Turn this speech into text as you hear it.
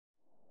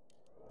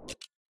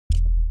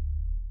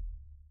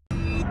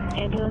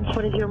Ambulance,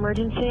 what is your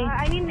emergency?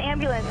 I need an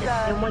ambulance.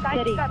 In what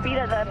city? He got beat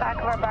at the back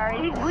of our bar.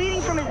 He's bleeding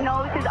from his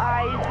nose, his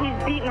eyes.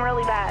 He's beaten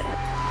really bad.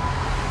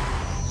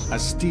 A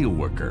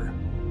steelworker,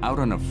 out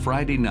on a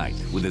Friday night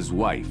with his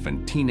wife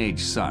and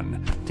teenage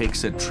son,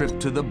 takes a trip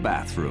to the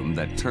bathroom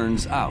that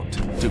turns out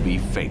to be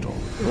fatal.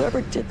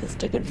 Whoever did this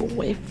took it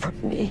away from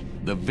me.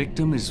 The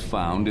victim is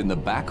found in the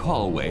back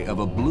hallway of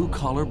a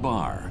blue-collar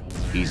bar.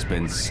 He's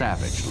been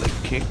savagely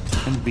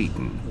kicked and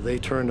beaten. They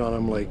turned on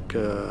him like,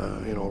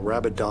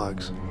 rabid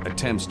dogs.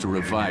 Attempts to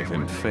revive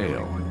him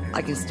fail.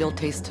 I can still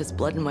taste his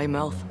blood in my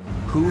mouth.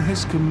 Who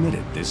has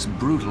committed this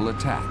brutal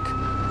attack?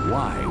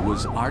 Why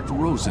was Art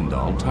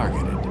Rozendal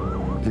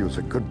targeted? He was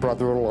a good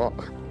brother-in-law,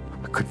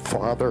 a good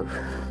father.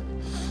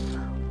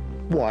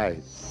 Why?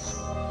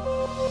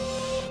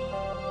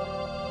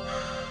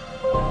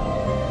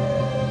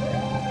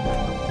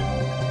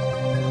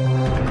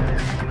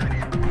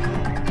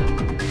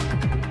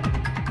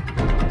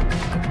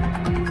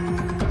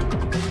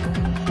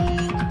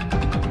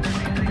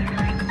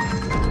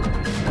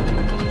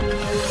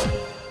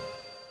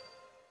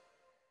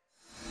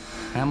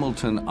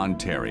 Hamilton,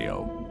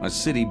 Ontario, a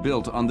city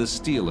built on the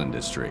steel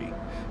industry.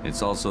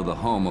 It's also the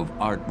home of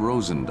Art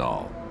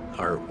Rozendal.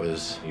 Art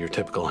was your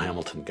typical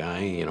Hamilton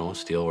guy,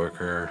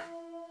 steelworker,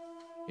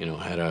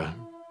 had a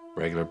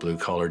regular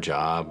blue-collar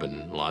job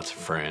and lots of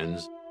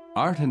friends.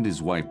 Art and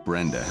his wife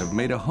Brenda have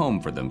made a home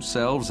for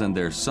themselves and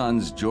their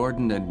sons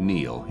Jordan and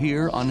Neil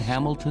here on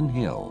Hamilton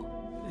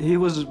Hill. He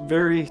was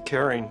very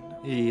caring.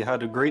 He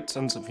had a great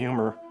sense of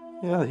humor.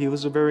 Yeah, he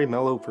was a very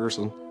mellow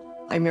person.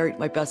 I married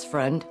my best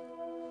friend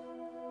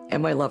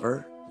and my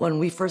lover. When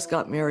we first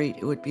got married,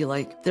 it would be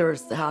like they were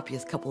the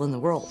happiest couple in the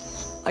world.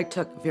 I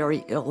took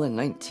very ill in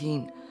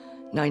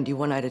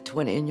 1991. I had a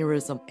twin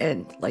aneurysm,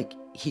 and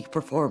he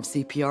performed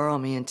CPR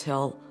on me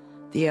until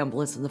the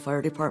ambulance and the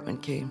fire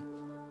department came.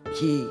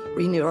 He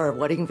renewed our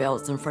wedding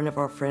vows in front of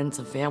our friends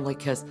and family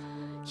because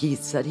he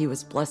said he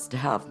was blessed to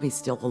have me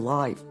still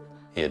alive.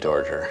 He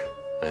adored her,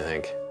 I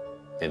think.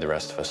 Made the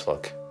rest of us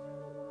look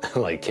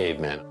like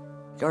cavemen.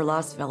 Our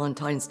last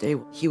Valentine's Day,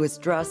 he was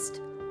dressed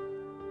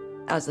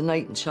as a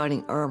knight in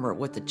shining armor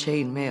with the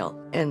chain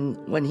mail. And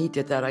when he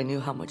did that, I knew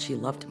how much he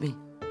loved me.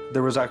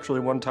 There was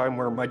actually one time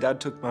where my dad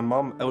took my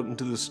mom out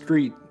into the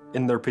street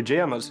in their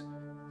pajamas,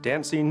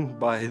 dancing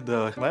by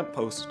the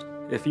lamppost.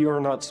 If you were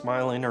not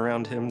smiling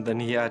around him, then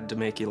he had to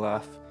make you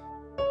laugh.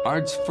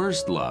 Art's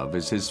first love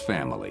is his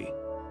family,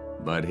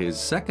 but his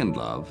second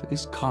love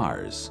is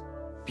cars.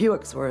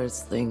 Buicks were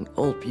his thing,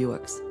 old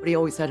Buicks. But he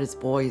always had his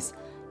boys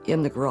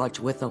in the garage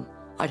with him.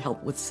 I'd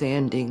help with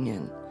sanding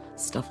and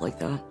stuff like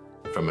that.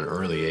 From an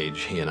early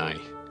age, he and I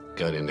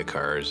got into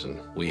cars, and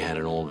we had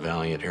an old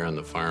Valiant here on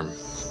the farm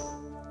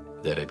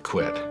that had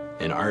quit.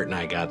 And Art and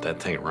I got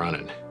that thing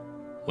running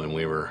when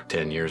we were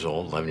 10 years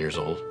old, 11 years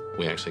old.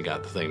 We actually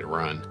got the thing to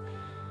run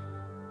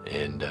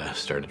and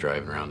started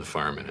driving around the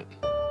farm in it.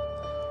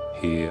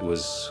 He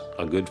was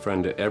a good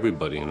friend to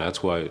everybody, and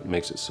that's why it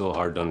makes it so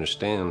hard to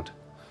understand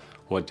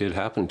what did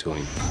happen to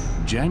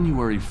him.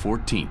 January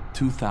 14,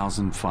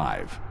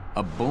 2005,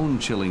 a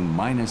bone-chilling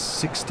minus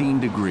 16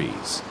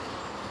 degrees.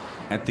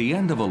 At the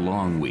end of a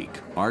long week,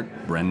 Art,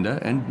 Brenda,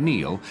 and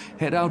Neil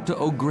head out to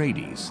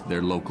O'Grady's,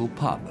 their local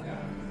pub.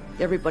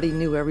 Everybody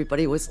knew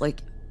everybody. It was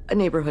like a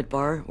neighborhood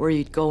bar where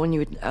you'd go and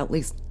you'd at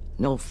least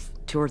know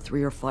 2 or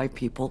 3 or 5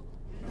 people.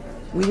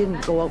 We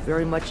didn't go out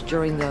very much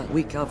during the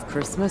week of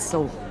Christmas,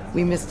 so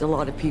we missed a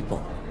lot of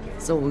people.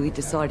 So we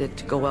decided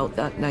to go out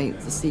that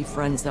night to see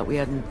friends that we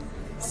hadn't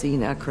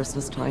seen at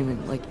Christmas time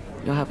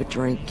and have a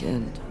drink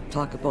and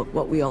talk about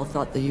what we all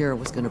thought the year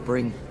was going to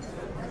bring.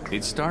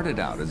 It started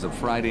out as a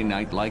Friday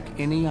night like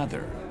any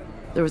other.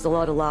 There was a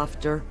lot of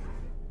laughter.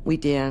 We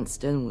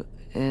danced, and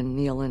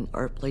Neil and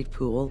Art played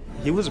pool.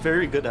 He was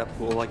very good at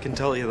pool, I can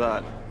tell you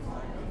that.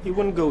 He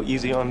wouldn't go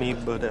easy on me,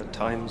 but at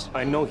times,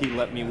 I know he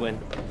let me win.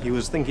 He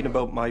was thinking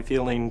about my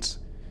feelings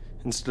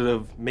instead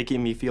of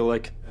making me feel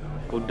like,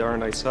 oh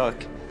darn, I suck.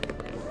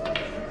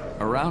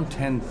 Around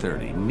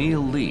 10:30, Neil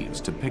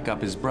leaves to pick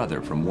up his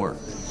brother from work.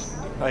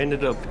 I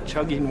ended up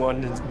chugging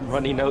one and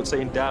running out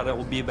saying, Dad, I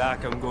will be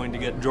back, I'm going to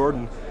get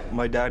Jordan.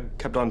 My dad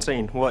kept on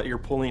saying, what, you're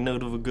pulling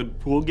out of a good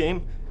pool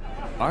game?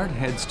 Art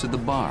heads to the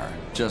bar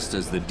just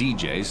as the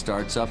DJ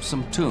starts up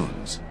some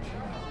tunes.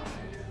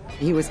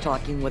 He was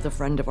talking with a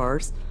friend of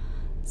ours,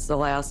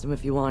 so I asked him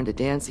if he wanted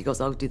to dance. He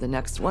goes, I'll do the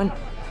next one.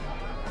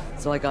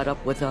 So I got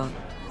up with a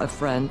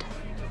friend,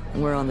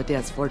 and we're on the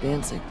dance floor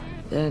dancing.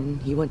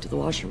 Then he went to the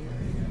washroom.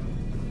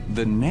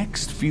 The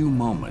next few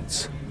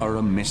moments are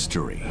a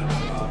mystery.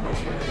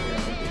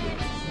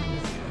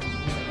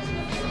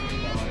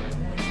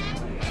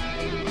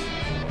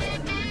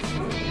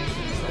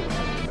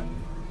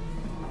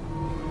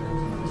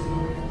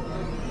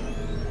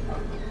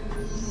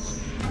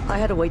 I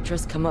had a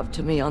waitress come up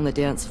to me on the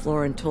dance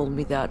floor and told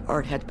me that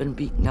Art had been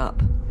beaten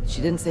up. She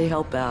didn't say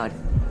how bad.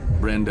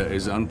 Brenda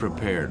is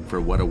unprepared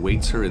for what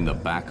awaits her in the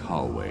back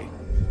hallway.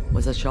 It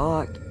was a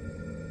shock,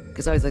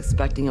 because I was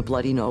expecting a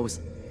bloody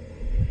nose.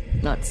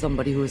 Not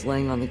somebody who was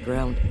laying on the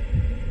ground,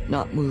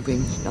 not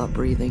moving, not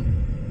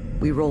breathing.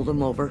 We rolled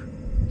him over.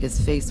 His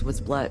face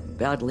was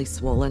badly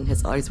swollen.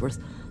 His eyes were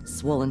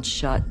swollen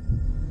shut.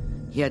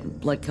 He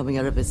had blood coming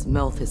out of his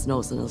mouth, his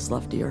nose, and his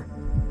left ear.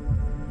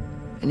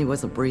 And he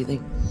wasn't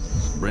breathing.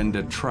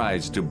 Brenda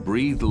tries to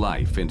breathe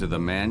life into the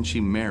man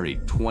she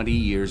married 20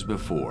 years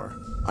before.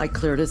 I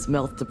cleared his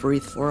mouth to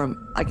breathe for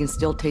him. I can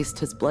still taste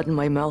his blood in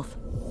my mouth.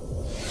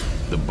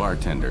 The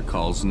bartender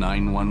calls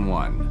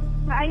 911.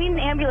 I need an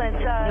ambulance.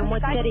 And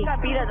what guy city? just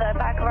got beat at the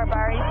back of our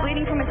bar. He's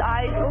bleeding from his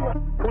eyes.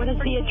 What is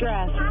the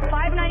address?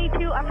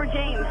 592 Upper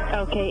James.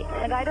 Okay.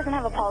 The guy doesn't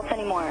have a pulse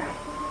anymore.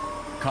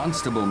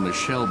 Constable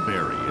Michelle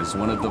Berry is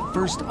one of the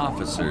first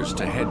officers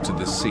to head to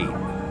the scene.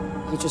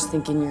 You're just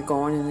thinking you're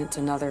going and it's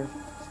another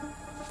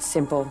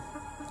simple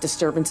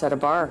disturbance at a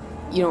bar.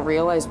 You don't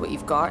realize what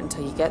you've got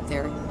until you get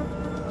there.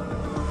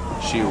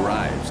 She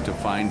arrives to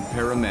find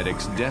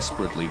paramedics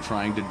desperately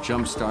trying to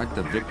jumpstart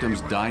the victim's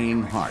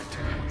dying heart.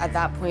 At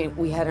that point,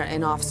 we had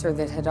an officer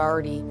that had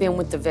already been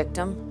with the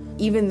victim.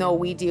 Even though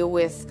we deal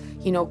with,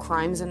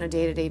 crimes on a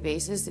day-to-day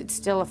basis, it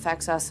still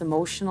affects us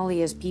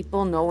emotionally as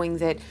people, knowing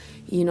that,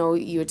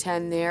 you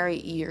attend there,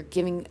 you're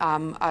giving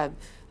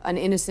an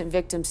innocent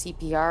victim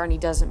CPR and he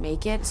doesn't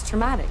make it. It's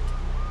traumatic.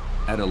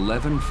 At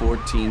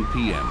 11:14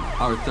 p.m.,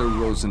 Arthur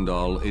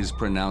Rozendal is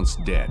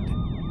pronounced dead.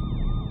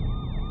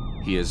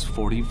 He is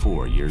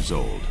 44 years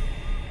old.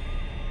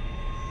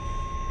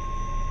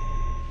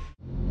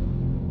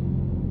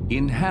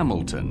 In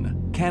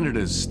Hamilton,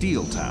 Canada's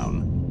steel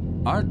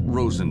town, Art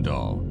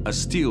Rozendal, a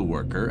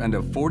steelworker and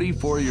a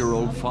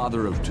 44-year-old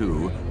father of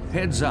two,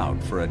 heads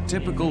out for a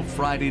typical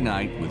Friday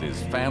night with his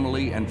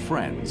family and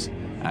friends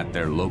at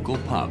their local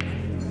pub.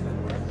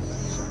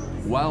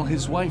 While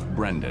his wife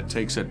Brenda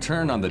takes a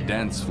turn on the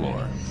dance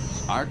floor,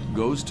 Art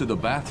goes to the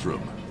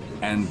bathroom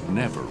and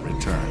never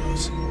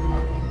returns.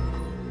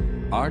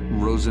 Art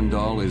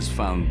Rozendal is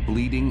found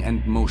bleeding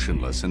and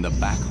motionless in the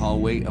back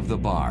hallway of the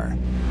bar.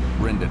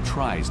 Brenda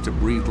tries to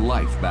breathe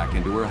life back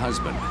into her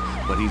husband,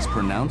 but he's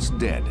pronounced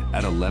dead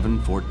at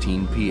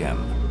 11:14 p.m.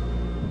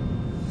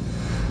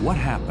 What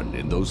happened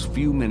in those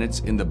few minutes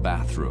in the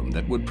bathroom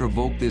that would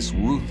provoke this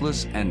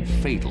ruthless and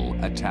fatal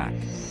attack?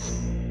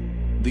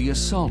 The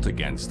assault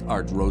against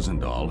Art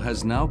Rozendal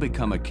has now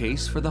become a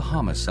case for the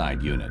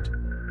homicide unit.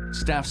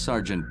 Staff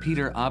Sergeant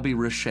Peter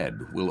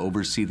Abi-Rashed will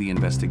oversee the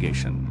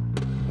investigation.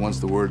 Once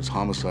the words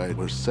homicide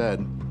were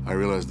said, I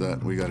realized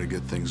that we got to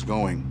get things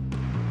going.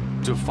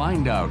 To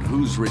find out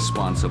who's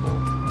responsible,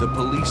 the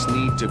police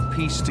need to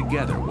piece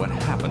together what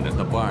happened at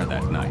the bar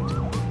that night.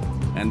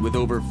 And with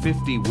over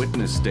 50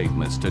 witness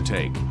statements to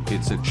take,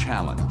 it's a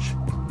challenge.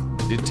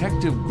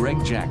 Detective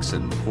Greg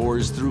Jackson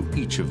pours through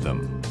each of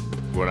them.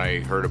 When I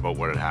heard about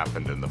what had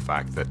happened and the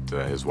fact that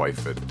his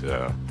wife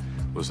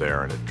was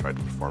there and had tried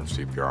to perform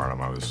CPR on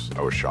him, I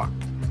was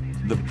shocked.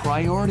 The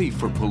priority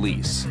for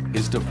police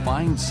is to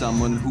find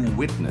someone who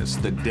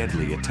witnessed the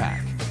deadly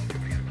attack.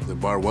 The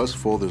bar was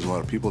full. There's a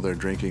lot of people there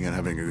drinking and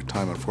having a good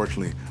time.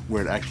 Unfortunately,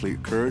 where it actually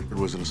occurred, it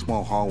was in a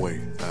small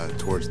hallway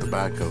towards the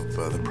back of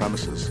the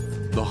premises.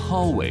 The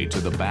hallway to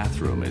the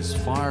bathroom is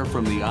far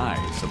from the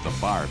eyes of the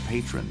bar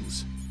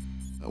patrons.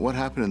 What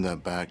happened in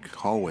that back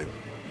hallway?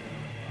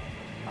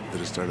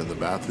 Did it start in the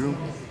bathroom?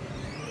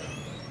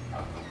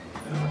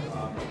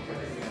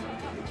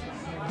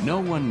 No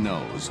one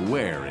knows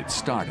where it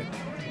started.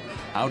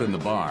 Out in the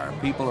bar,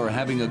 people are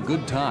having a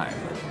good time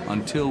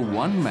until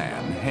one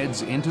man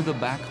heads into the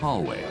back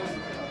hallway.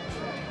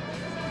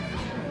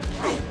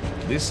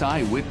 This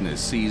eyewitness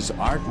sees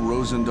Art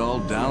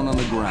Rozendal down on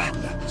the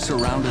ground,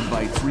 surrounded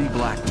by 3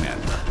 black men.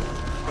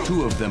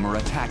 2 of them are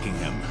attacking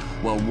him,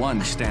 while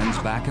one stands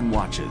back and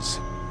watches.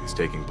 He's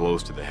taking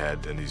blows to the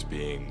head and he's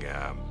being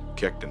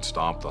kicked and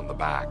stomped on the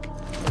back.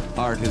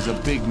 Art is a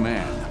big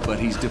man, but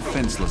he's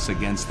defenseless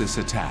against this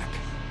attack.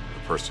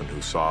 The person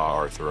who saw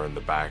Arthur in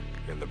the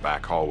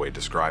back hallway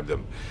described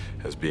him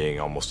as being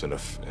almost in a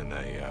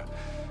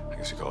I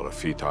guess you call it a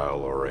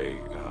fetal or a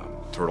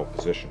turtle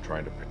position,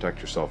 trying to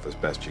protect yourself as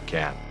best you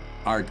can.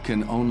 Art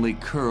can only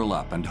curl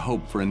up and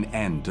hope for an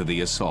end to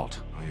the assault.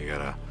 Well, you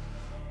got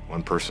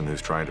one person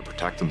who's trying to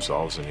protect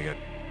themselves, and you got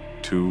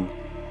 2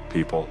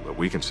 people that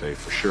we can say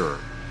for sure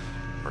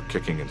are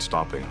kicking and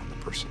stomping on the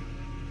person.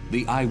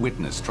 The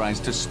eyewitness tries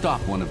to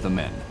stop one of the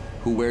men,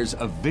 who wears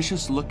a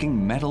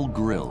vicious-looking metal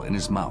grill in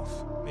his mouth.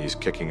 He's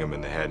kicking him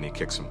in the head, and he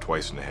kicks him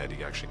twice in the head.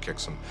 He actually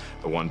kicks him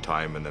the one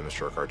time, and then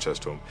Mr. Urquhart says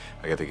to him,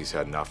 I think he's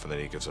had enough, and then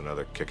he gives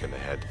another kick in the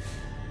head.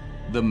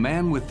 The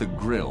man with the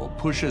grill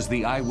pushes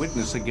the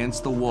eyewitness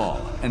against the wall,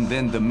 and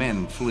then the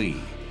men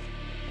flee.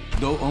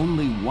 Though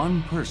only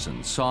one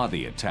person saw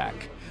the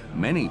attack,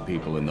 many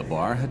people in the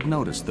bar had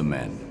noticed the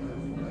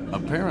men.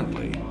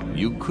 Apparently,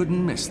 you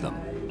couldn't miss them.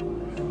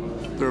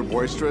 They're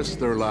boisterous,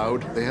 they're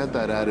loud. They had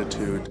that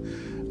attitude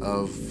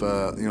of,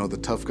 the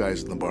tough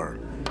guys in the bar.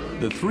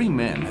 The 3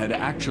 men had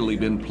actually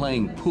been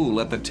playing pool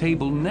at the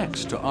table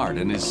next to Art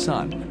and his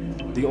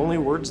son. The only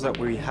words that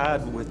we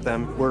had with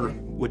them were,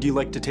 would you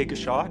like to take a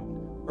shot?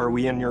 Are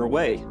we in your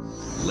way?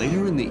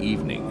 Later in the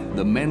evening,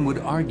 the men would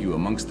argue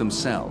amongst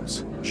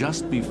themselves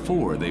just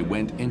before they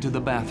went into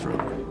the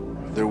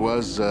bathroom. There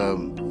was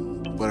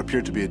what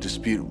appeared to be a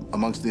dispute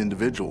amongst the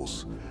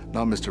individuals,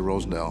 not Mr.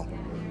 Rozendal.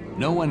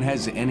 No one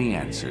has any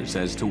answers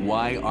as to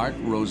why Art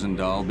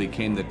Rozendal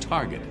became the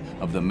target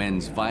of the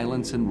men's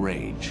violence and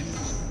rage.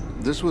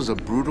 This was a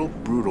brutal,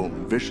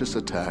 vicious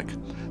attack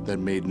that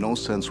made no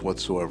sense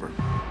whatsoever.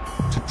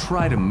 To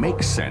try to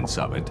make sense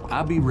of it,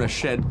 Abi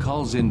Rashed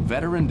calls in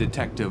veteran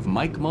detective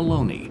Mike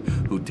Maloney,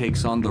 who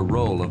takes on the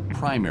role of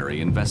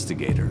primary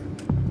investigator.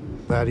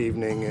 That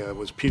evening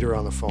was Peter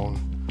on the phone,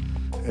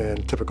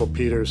 and typical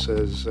Peter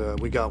says,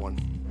 we got one.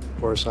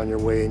 Of course, on your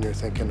way, and you're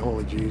thinking,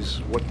 holy geez,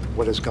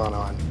 what has gone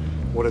on?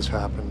 What has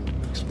happened?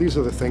 So these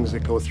are the things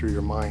that go through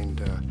your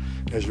mind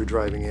as you're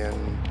driving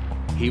in.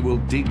 He will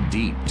dig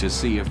deep to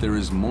see if there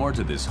is more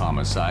to this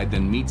homicide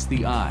than meets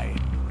the eye.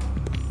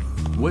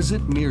 Was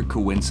it mere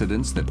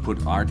coincidence that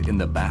put Art in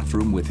the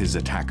bathroom with his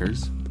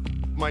attackers?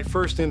 My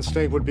first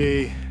instinct would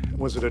be,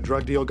 was it a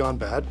drug deal gone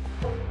bad?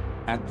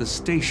 At the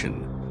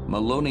station,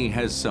 Maloney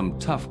has some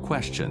tough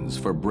questions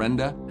for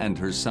Brenda and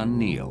her son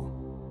Neil.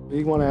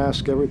 You want to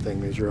ask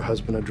everything. Is your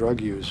husband a drug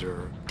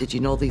user? Did you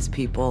know these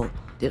people?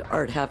 Did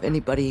Art have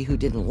anybody who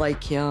didn't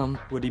like him?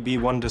 Would he be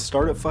one to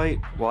start a fight?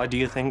 Why do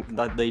you think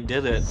that they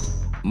did it?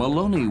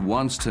 Maloney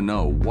wants to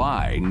know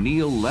why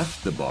Neil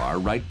left the bar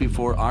right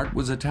before Art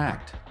was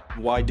attacked.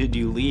 Why did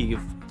you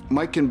leave?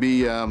 Mike can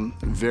be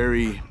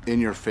very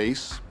in your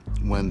face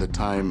when the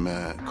time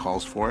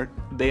calls for it.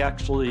 They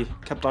actually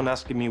kept on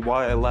asking me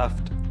why I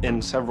left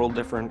in several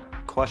different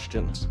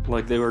questions,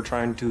 like they were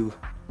trying to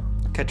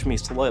catch me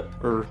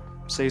slip or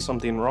say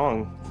something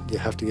wrong. You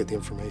have to get the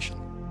information.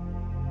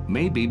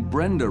 Maybe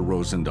Brenda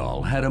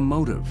Rozendal had a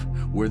motive.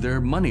 Were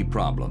there money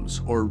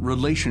problems or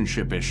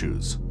relationship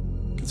issues?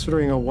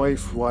 Considering a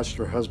wife who watched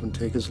her husband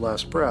take his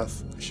last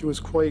breath, she was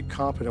quite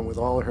competent with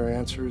all of her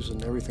answers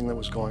and everything that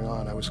was going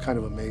on. I was kind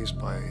of amazed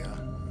by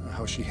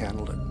how she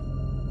handled it.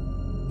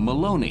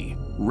 Maloney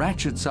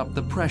ratchets up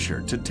the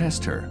pressure to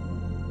test her.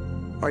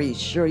 Are you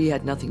sure you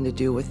had nothing to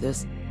do with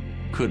this?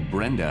 Could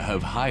Brenda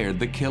have hired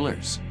the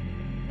killers?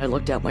 I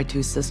looked at my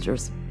two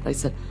sisters. I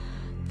said,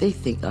 they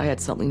think I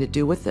had something to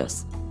do with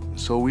this.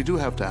 So we do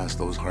have to ask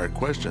those hard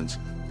questions.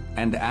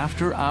 And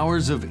after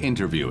hours of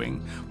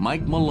interviewing,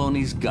 Mike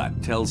Maloney's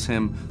gut tells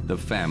him the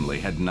family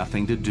had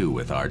nothing to do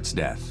with Art's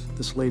death.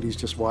 This lady's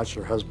just watched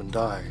her husband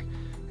die,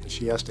 and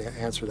she has to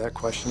answer that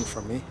question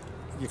from me.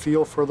 You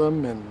feel for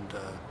them, and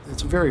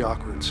it's a very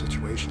awkward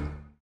situation.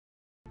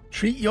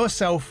 Treat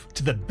yourself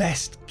to the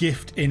best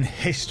gift in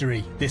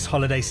history this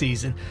holiday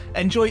season.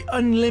 Enjoy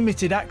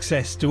unlimited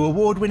access to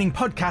award-winning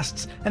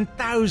podcasts and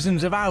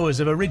thousands of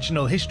hours of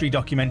original history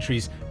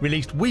documentaries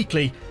released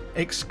weekly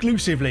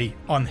exclusively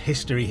on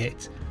History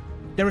Hit.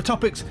 There are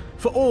topics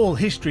for all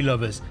history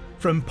lovers,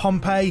 from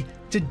Pompeii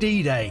to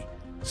D-Day.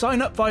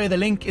 Sign up via the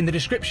link in the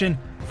description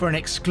for an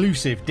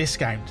exclusive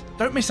discount.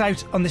 Don't miss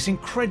out on this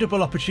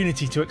incredible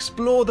opportunity to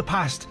explore the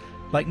past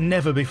like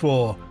never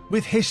before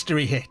with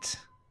History Hit.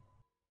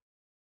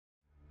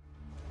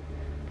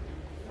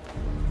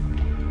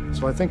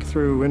 So I think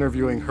through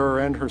interviewing her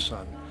and her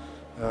son,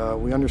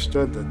 we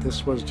understood that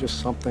this was just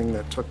something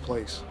that took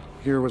place.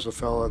 Here was a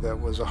fella that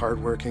was a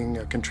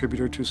hardworking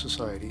contributor to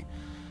society,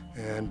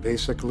 and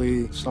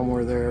basically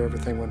somewhere there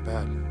everything went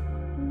bad.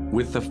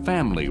 With the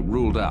family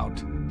ruled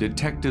out,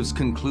 detectives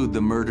conclude the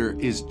murder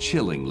is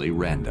chillingly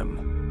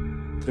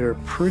random. They're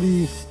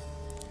pretty,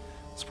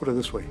 let's put it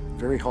this way,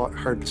 very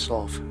hard to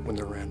solve when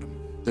they're random.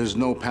 There's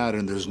no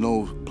pattern, there's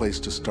no place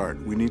to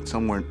start. We need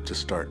somewhere to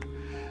start.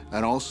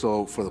 And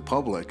also for the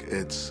public,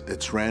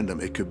 it's random.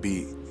 It could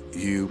be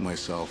you,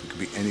 myself, it could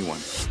be anyone.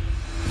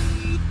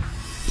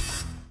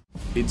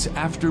 It's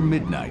after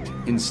midnight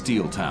in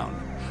Steeltown,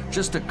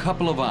 just a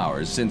couple of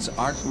hours since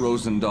Art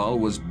Rozendal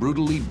was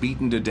brutally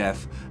beaten to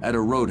death at a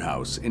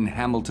roadhouse in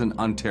Hamilton,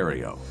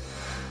 Ontario.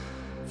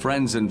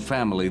 Friends and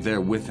family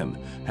there with him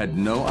had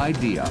no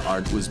idea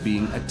Art was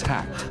being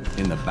attacked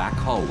in the back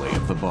hallway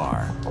of the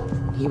bar.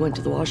 He went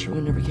to the washroom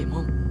and never came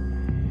home.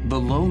 The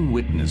lone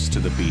witness to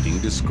the beating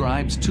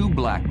describes two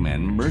black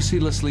men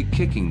mercilessly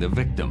kicking the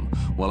victim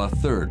while a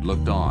third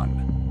looked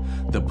on.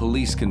 The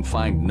police can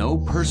find no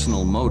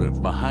personal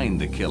motive behind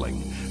the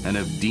killing and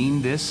have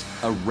deemed this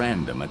a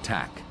random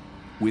attack.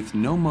 With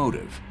no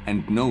motive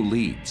and no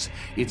leads,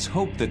 it's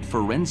hoped that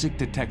forensic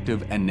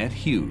detective Annette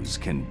Hughes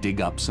can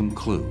dig up some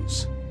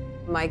clues.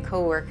 My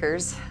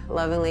co-workers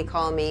lovingly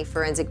call me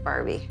Forensic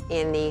Barbie.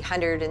 In the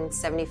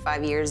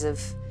 175 years of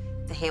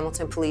the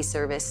Hamilton Police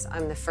Service,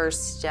 I'm the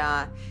first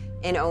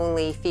and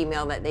only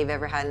female that they've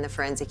ever had in the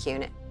forensic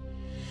unit.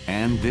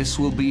 And this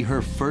will be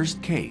her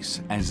first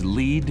case as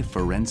lead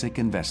forensic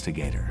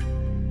investigator.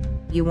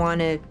 You want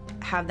to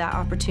have that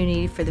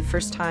opportunity for the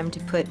first time to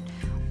put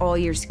all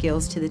your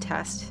skills to the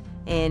test.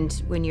 And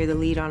when you're the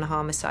lead on a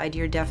homicide,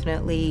 you're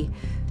definitely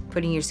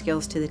putting your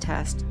skills to the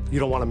test. You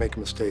don't want to make a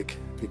mistake,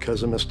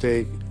 because a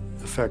mistake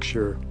affects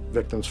your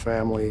victim's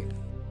family.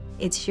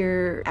 It's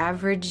your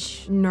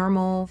average,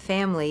 normal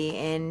family,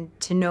 and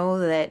to know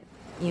that,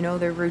 you know,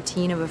 the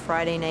routine of a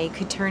Friday night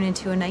could turn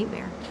into a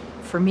nightmare.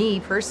 For me,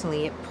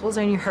 personally, it pulls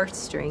on your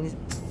heartstrings.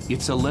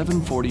 It's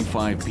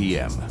 11:45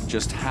 p.m.,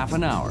 just half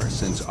an hour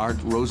since Art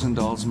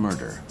Rozendal's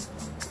murder.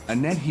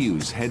 Annette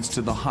Hughes heads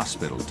to the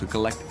hospital to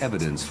collect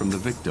evidence from the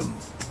victim.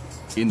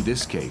 In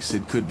this case,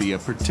 it could be a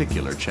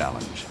particular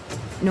challenge.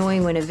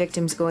 Knowing when a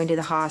victim's going to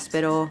the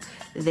hospital,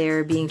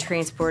 they're being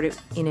transported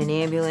in an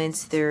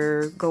ambulance,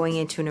 they're going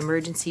into an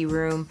emergency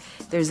room,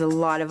 there's a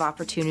lot of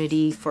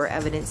opportunity for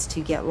evidence to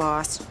get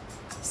lost.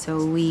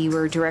 So we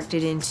were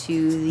directed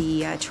into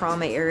the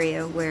trauma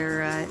area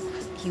where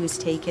he was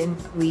taken.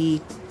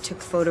 We took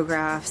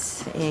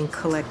photographs and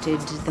collected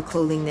the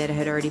clothing that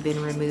had already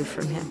been removed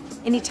from him.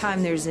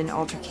 Anytime there's an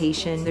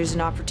altercation, there's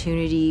an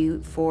opportunity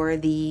for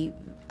the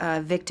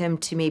victim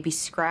to maybe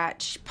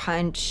scratch,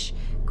 punch,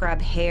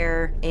 grab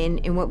hair,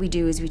 and what we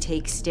do is we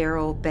take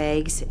sterile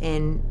bags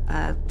and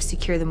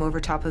secure them over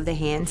top of the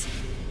hands.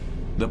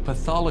 The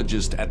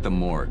pathologist at the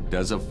morgue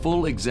does a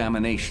full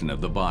examination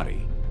of the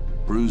body.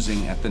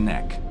 Bruising at the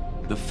neck,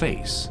 the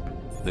face,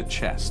 the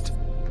chest.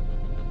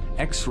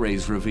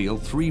 X-rays reveal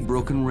 3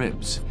 broken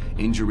ribs,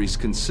 injuries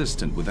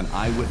consistent with an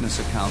eyewitness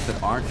account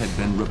that Art had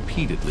been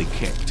repeatedly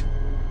kicked.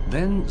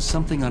 Then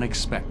something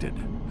unexpected.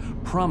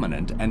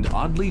 Prominent and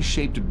oddly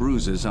shaped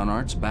bruises on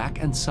Art's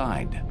back and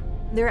side.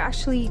 There are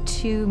actually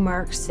 2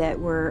 marks that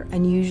were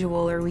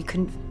unusual, or we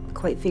couldn't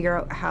quite figure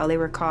out how they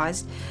were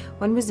caused.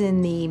 One was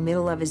in the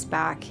middle of his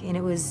back, and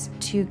it was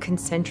 2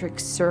 concentric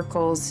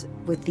circles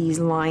with these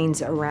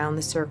lines around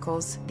the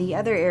circles. The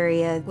other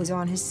area was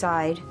on his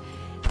side,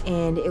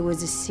 and it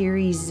was a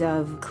series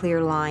of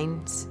clear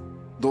lines.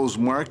 Those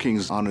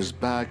markings on his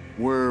back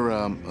were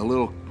a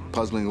little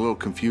puzzling, a little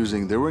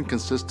confusing. They were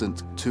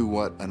inconsistent to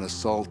what an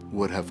assault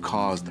would have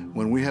caused.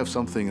 When we have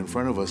something in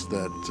front of us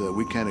that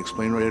we can't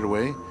explain right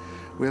away,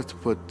 we have to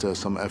put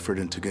some effort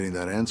into getting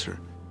that answer.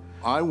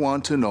 I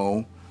want to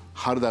know,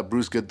 how did that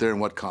bruise get there and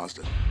what caused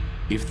it?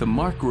 If the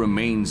mark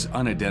remains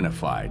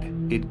unidentified,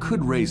 it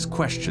could raise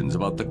questions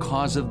about the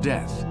cause of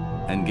death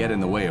and get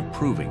in the way of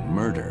proving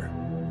murder.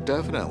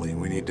 Definitely,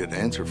 we need an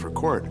answer for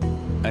court.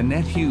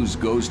 Annette Hughes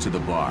goes to the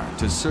bar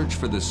to search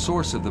for the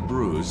source of the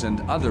bruise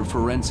and other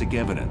forensic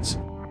evidence.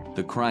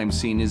 The crime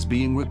scene is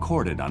being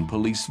recorded on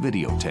police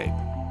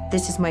videotape.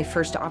 This is my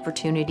first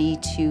opportunity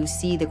to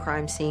see the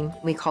crime scene.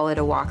 We call it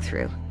a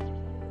walkthrough.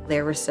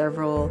 There were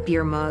several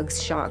beer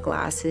mugs, shot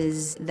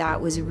glasses. That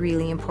was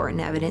really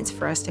important evidence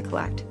for us to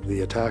collect.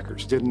 The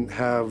attackers didn't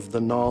have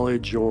the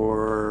knowledge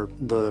or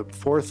the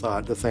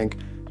forethought to think,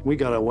 we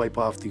gotta wipe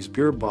off these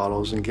beer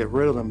bottles and get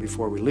rid of them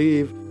before we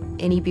leave.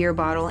 Any beer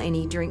bottle,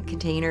 any drink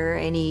container,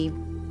 any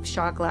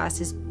shot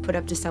glasses put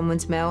up to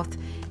someone's mouth,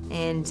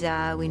 and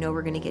we know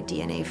we're gonna get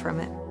DNA from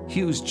it.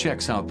 Hughes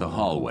checks out the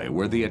hallway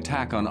where the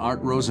attack on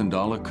Art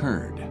Rozendal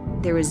occurred.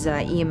 There was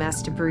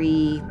EMS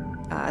debris,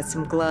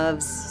 some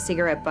gloves,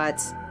 cigarette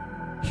butts.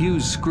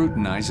 Hughes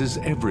scrutinizes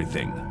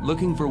everything,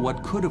 looking for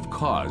what could have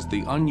caused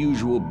the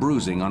unusual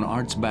bruising on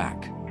Art's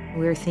back.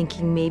 We were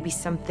thinking maybe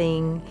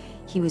something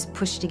he was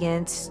pushed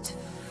against,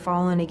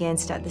 fallen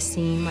against at the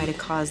scene might have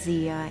caused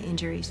the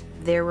injuries.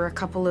 There were a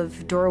couple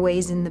of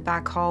doorways in the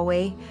back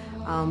hallway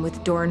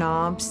with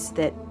doorknobs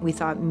that we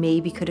thought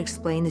maybe could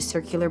explain the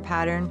circular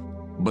pattern.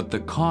 But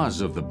the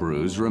cause of the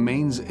bruise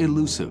remains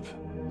elusive.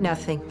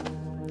 Nothing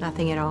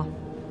at all.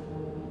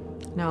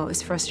 No, it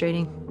was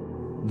frustrating.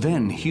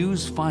 Then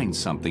Hughes finds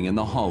something in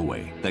the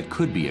hallway that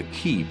could be a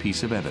key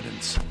piece of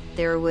evidence.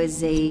 There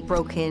was a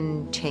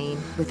broken chain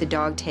with a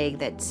dog tag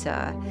that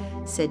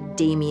said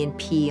Damien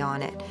P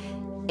on it.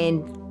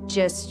 And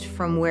just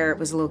from where it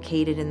was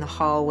located in the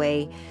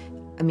hallway,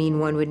 I mean,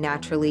 one would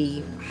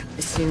naturally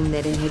assume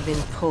that it had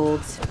been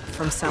pulled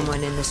from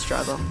someone in the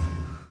struggle.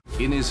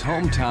 In his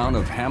hometown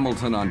of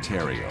Hamilton,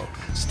 Ontario,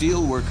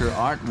 steelworker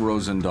Art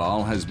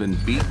Rozendal has been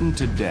beaten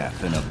to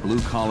death in a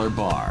blue-collar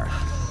bar.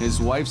 His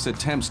wife's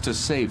attempts to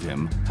save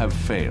him have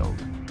failed.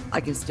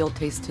 I can still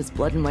taste his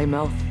blood in my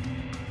mouth.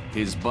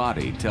 His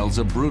body tells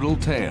a brutal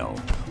tale,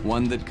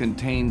 one that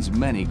contains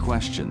many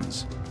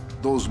questions.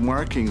 Those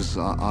markings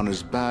on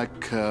his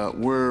back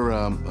were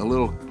a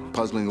little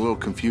puzzling, a little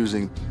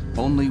confusing.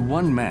 Only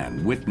one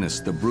man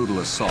witnessed the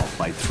brutal assault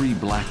by 3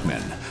 black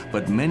men,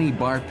 but many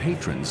bar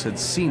patrons had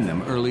seen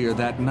them earlier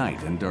that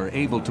night and are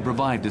able to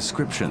provide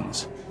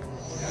descriptions.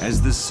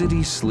 As the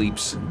city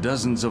sleeps,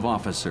 dozens of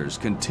officers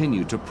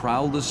continue to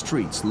prowl the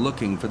streets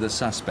looking for the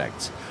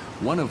suspects,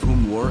 one of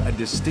whom wore a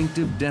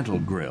distinctive dental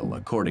grill,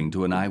 according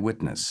to an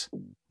eyewitness.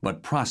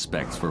 But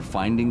prospects for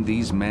finding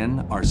these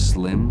men are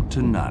slim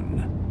to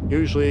none.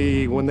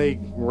 Usually when they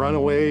run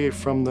away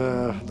from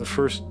the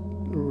first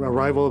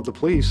arrival of the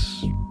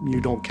police, you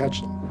don't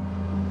catch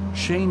them.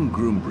 Shane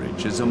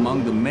Groombridge is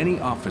among the many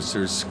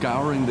officers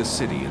scouring the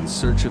city in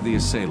search of the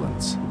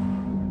assailants.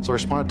 So I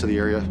responded to the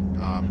area,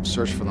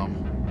 searched for them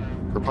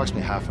for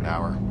approximately half an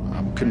hour.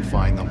 Couldn't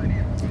find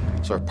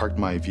them, so I parked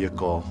my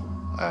vehicle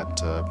at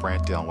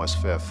Brantdale and West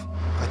 5th.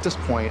 At this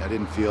point, I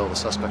didn't feel the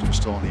suspects were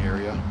still in the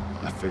area.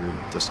 I figured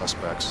the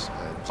suspects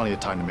had plenty of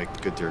time to make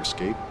good their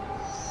escape.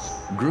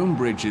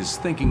 Groombridge is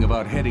thinking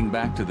about heading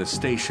back to the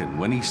station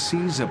when he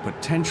sees a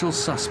potential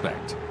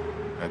suspect.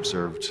 I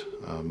observed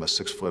a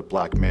 6-foot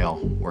black male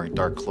wearing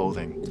dark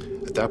clothing.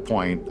 At that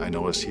point, I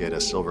noticed he had a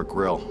silver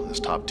grill in his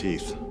top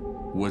teeth.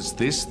 Was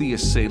this the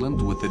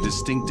assailant with the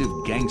distinctive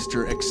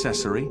gangster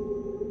accessory?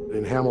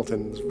 In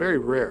Hamilton, it's very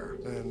rare.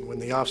 And when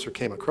the officer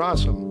came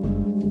across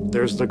him,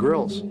 there's the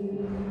grills.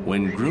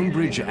 When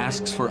Groombridge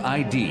asks for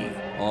ID,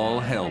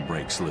 all hell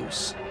breaks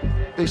loose.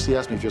 Basically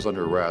asked me if he was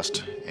under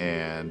arrest,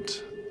 and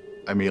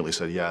I immediately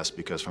said yes,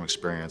 because from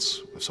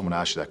experience, if someone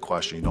asks you that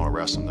question, you don't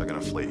arrest them, they're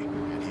gonna flee.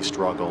 And he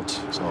struggled,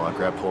 so I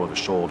grabbed hold of his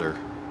shoulder,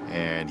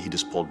 and he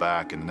just pulled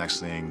back, and the next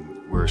thing,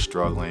 we're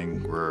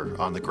struggling, we're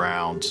on the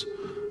ground,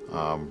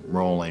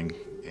 rolling,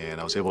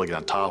 and I was able to get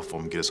on top of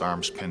him, get his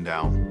arms pinned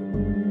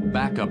down.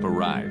 Backup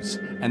arrives,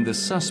 and the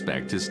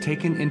suspect is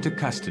taken into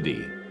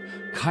custody.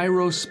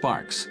 Cairo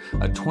Sparks,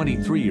 a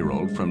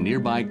 23-year-old from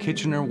nearby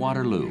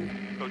Kitchener-Waterloo.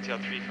 Hotel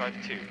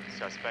 352,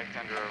 suspect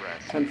under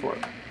arrest.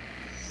 10-4.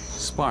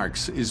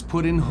 Sparks is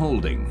put in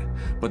holding,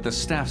 but the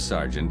staff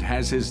sergeant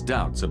has his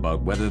doubts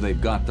about whether they've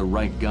got the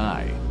right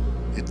guy.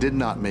 It did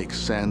not make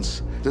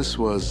sense. This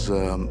was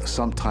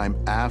sometime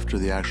after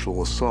the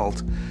actual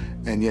assault,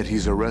 and yet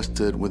he's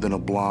arrested within a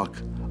block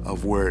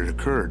of where it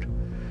occurred.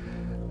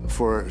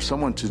 For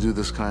someone to do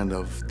this kind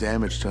of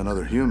damage to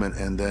another human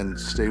and then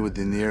stay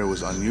within the area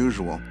was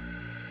unusual.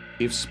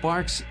 If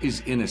Sparks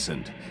is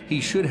innocent,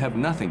 he should have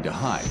nothing to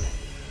hide.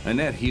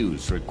 Annette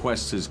Hughes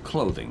requests his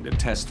clothing to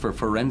test for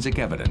forensic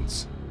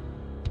evidence.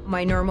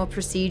 My normal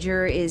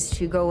procedure is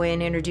to go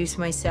in, introduce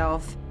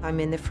myself. I'm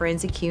in the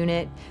forensic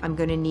unit. I'm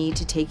going to need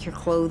to take your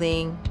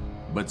clothing.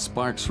 But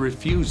Sparks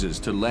refuses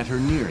to let her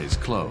near his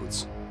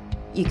clothes.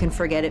 You can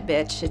forget it,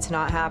 bitch. It's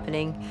not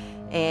happening.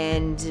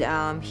 And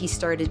he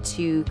started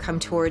to come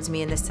towards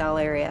me in the cell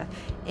area.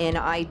 And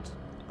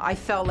I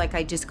felt like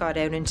I just got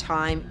out in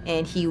time,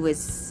 and he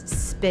was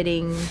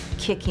spitting,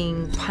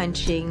 kicking,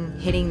 punching,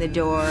 hitting the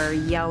door,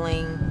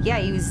 yelling. Yeah,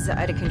 he was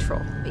out of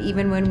control.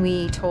 Even when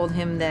we told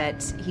him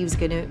that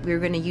we were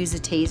gonna use a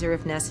taser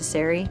if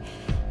necessary,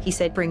 he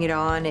said, "Bring it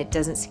on, it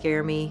doesn't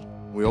scare me."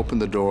 We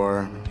opened the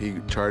door, he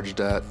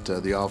charged at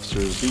the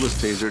officers, he was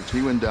tasered,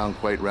 he went down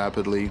quite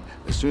rapidly.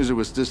 As soon as it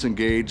was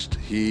disengaged,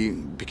 he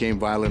became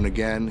violent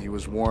again, he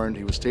was warned,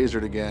 he was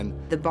tasered again.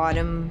 The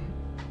bottom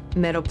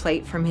metal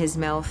plate from his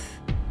mouth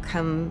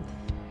come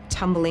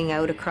tumbling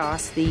out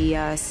across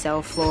the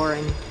cell floor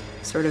and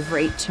sort of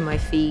right to my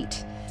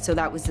feet. So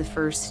that was the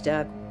first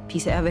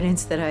piece of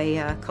evidence that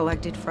I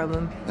collected from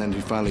him. And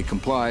he finally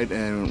complied,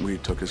 and we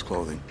took his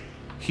clothing.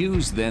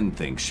 Hughes then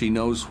thinks she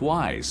knows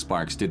why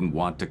Sparks didn't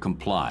want to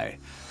comply.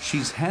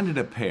 She's handed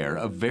a pair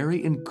of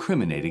very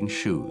incriminating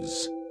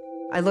shoes.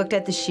 I looked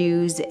at the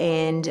shoes,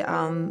 and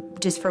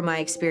just from my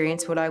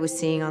experience, what I was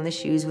seeing on the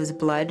shoes was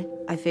blood.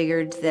 I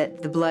figured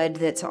that the blood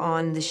that's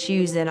on the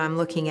shoes that I'm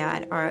looking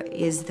at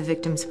is the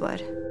victim's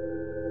blood.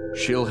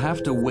 She'll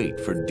have to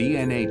wait for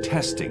DNA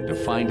testing to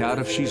find out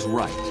if she's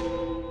right.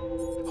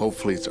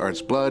 Hopefully it's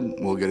Art's blood,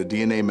 we'll get a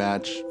DNA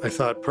match. I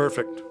thought,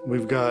 perfect.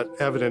 We've got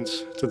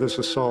evidence to this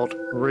assault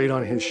right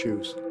on his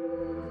shoes.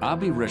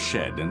 Abi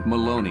Rashed and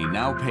Maloney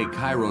now pay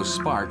Cairo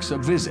Sparks a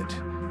visit.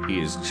 He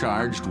is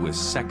charged with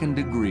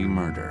second-degree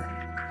murder.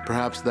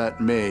 Perhaps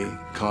that may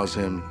cause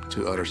him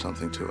to utter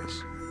something to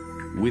us.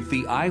 With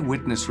the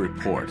eyewitness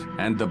report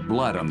and the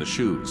blood on the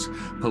shoes,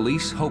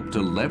 police hope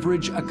to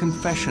leverage a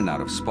confession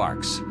out of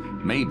Sparks.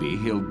 Maybe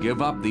he'll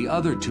give up the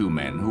other two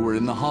men who were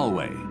in the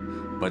hallway.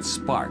 But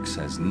Sparks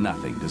has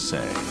nothing to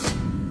say.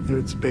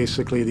 It's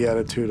basically the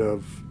attitude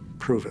of,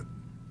 prove it.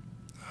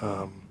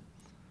 I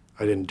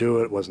didn't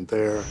do it, wasn't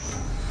there.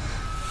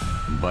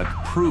 But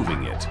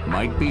proving it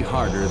might be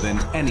harder than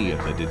any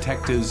of the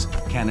detectives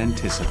can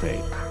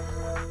anticipate.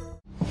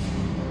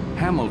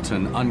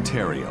 Hamilton,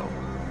 Ontario,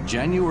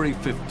 January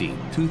 15,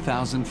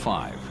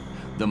 2005,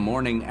 the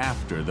morning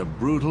after the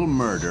brutal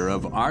murder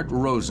of Art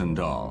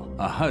Rozendal,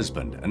 a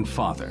husband and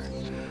father.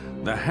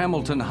 The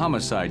Hamilton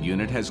Homicide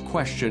Unit has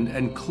questioned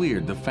and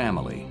cleared the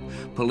family.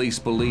 Police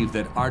believe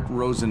that Art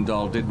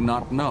Rozendal did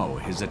not know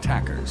his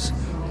attackers.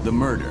 The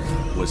murder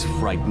was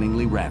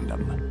frighteningly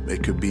random.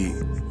 It could be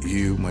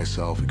you,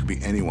 myself, it could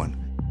be anyone.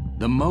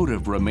 The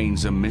motive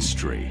remains a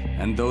mystery,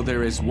 and though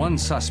there is one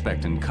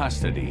suspect in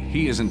custody,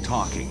 he isn't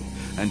talking,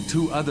 and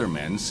two other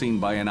men seen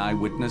by an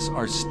eyewitness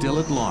are still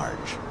at large.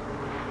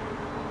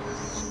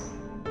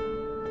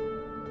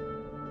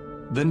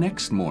 The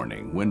next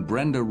morning, when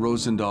Brenda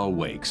Rozendal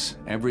wakes,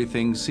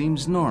 everything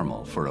seems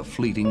normal for a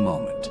fleeting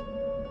moment.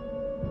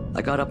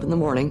 I got up in the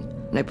morning,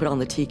 and I put on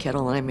the tea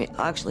kettle, and I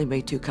actually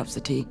made 2 cups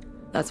of tea.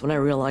 That's when I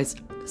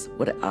realized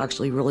what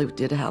actually really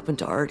did happen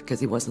to Art, because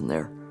he wasn't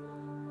there,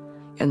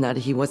 and that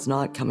he was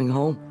not coming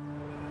home.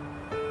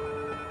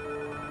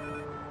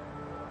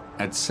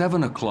 At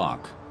 7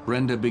 o'clock,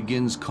 Brenda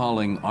begins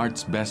calling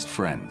Art's best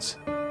friends.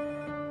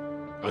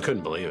 I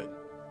couldn't believe it.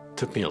 It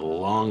took me a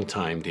long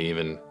time to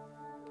even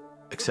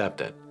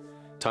accept it.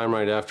 Time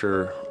right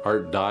after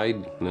Art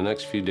died, in the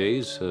next few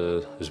days,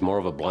 is more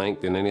of a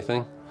blank than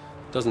anything.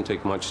 Doesn't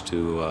take much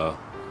to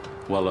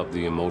well up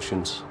the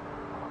emotions.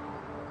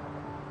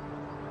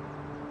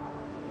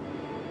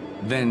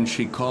 Then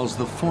she calls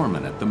the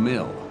foreman at the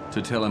mill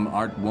to tell him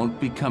Art won't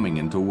be coming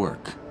into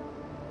work.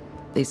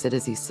 They said,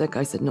 "Is he sick?"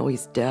 I said, "No,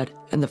 he's dead."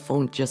 And the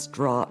phone just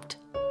dropped.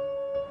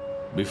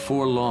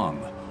 Before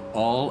long,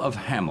 all of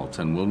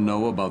Hamilton will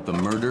know about the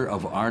murder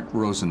of Art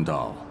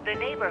Rozendal. The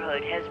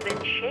neighborhood has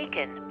been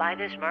shaken by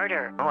this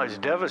murder. Oh, it's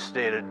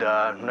devastated.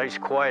 Nice,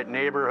 quiet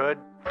neighborhood.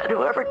 And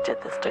whoever did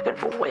this took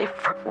it away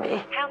from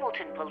me.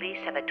 Hamilton police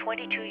have a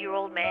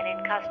 22-year-old man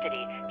in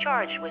custody,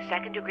 charged with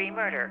second-degree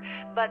murder,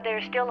 but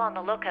they're still on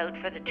the lookout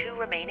for the 2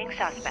 remaining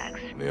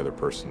suspects. The other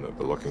person that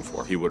they're looking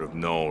for, he would have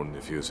known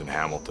if he was in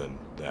Hamilton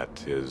that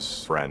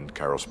his friend,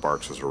 Cairo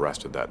Sparks, was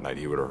arrested that night.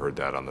 He would have heard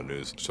that on the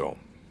news. So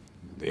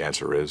the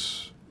answer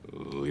is,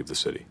 leave the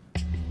city.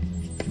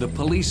 The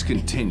police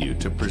continue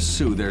to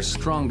pursue their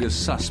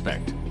strongest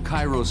suspect,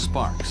 Cairo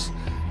Sparks.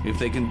 If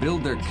they can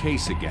build their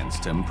case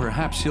against him,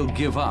 perhaps he'll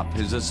give up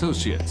his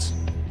associates.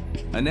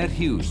 Annette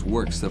Hughes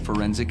works the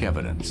forensic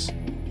evidence.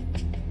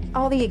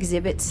 All the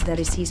exhibits that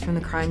I seized from the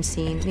crime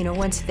scene, you know,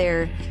 once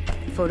they're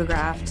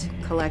photographed,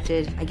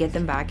 collected, I get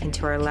them back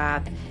into our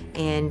lab,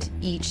 and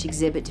each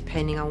exhibit,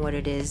 depending on what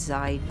it is,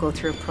 I go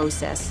through a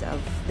process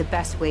of the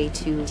best way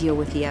to deal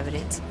with the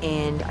evidence.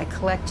 And I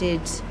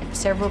collected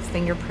several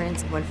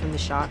fingerprints, one from the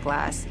shot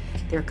glass.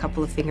 There are a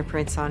couple of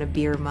fingerprints on a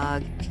beer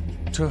mug.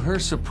 To her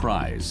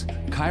surprise,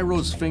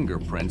 Cairo's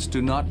fingerprints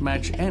do not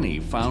match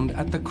any found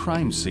at the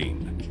crime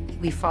scene.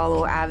 We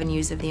follow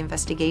avenues of the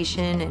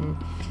investigation, and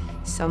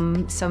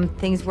some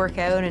things work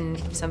out and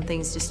some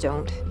things just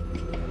don't.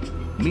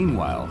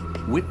 Meanwhile,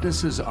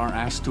 witnesses are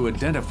asked to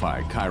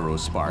identify Cairo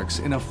Sparks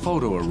in a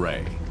photo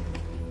array.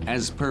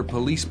 As per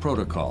police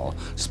protocol,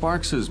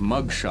 Sparks's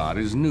mugshot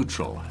is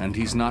neutral and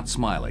he's not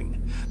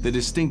smiling. The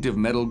distinctive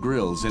metal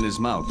grills in his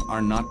mouth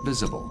are not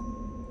visible.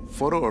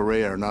 Photo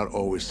array are not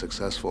always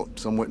successful.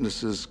 Some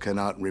witnesses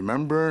cannot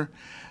remember,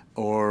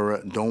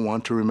 or don't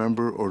want to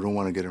remember, or don't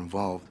want to get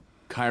involved.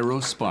 Cairo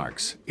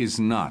Sparks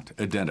is not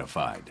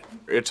identified.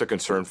 It's a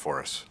concern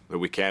for us that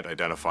we can't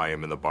identify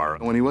him in the bar.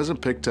 When he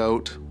wasn't picked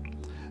out,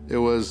 it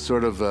was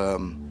sort of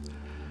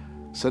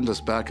sent us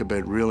back a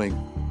bit reeling.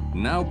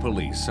 Now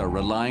police are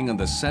relying on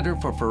the Center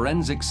for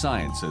Forensic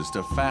Sciences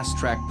to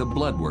fast-track the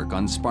blood work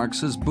on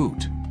Sparks's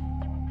boot.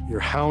 You're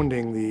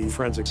hounding the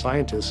forensic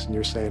scientists, and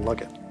you're saying,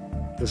 look,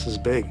 this is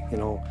big, you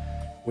know.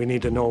 We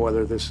need to know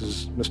whether this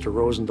is Mr.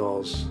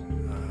 Rozendal's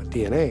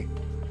DNA.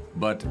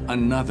 But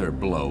another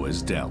blow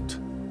is dealt.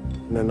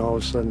 And then all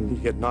of a sudden,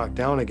 you get knocked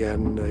down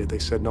again. They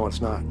said, no, it's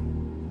not.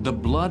 The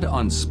blood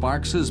on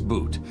Sparks's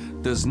boot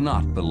does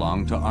not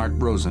belong to Art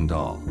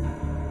Rozendal.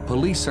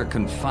 Police are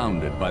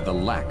confounded by the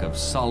lack of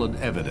solid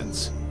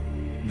evidence.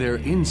 Their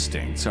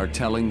instincts are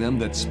telling them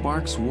that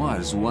Sparks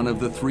was one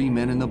of the 3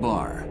 men in the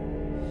bar.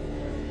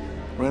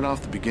 Right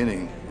off the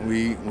beginning,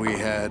 we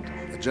had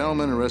a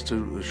gentleman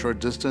arrested a short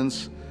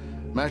distance,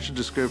 matched the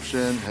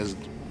description, has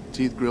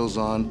teeth grills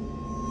on.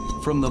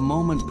 From the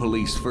moment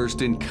police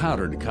first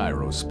encountered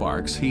Cairo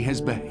Sparks, he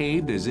has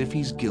behaved as if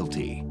he's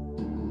guilty.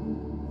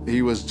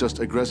 He was just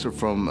aggressive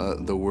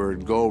from the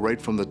word go,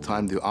 right from the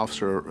time the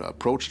officer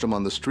approached him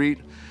on the street,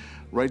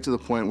 right to the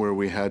point where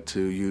we had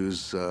to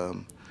use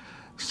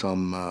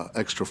some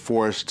extra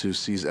force to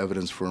seize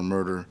evidence for a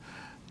murder,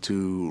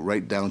 to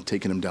right down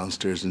taking him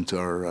downstairs into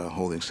our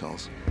holding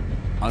cells.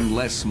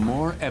 Unless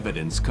more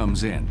evidence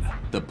comes in,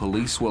 the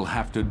police will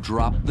have to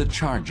drop the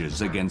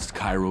charges against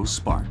Cairo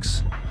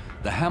Sparks.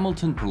 The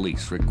Hamilton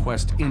police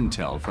request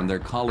intel from their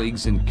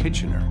colleagues in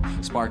Kitchener,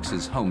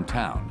 Sparks'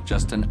 hometown,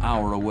 just an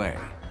hour away.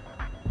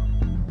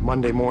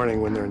 Monday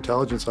morning, when their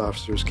intelligence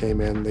officers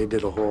came in, they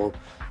did a whole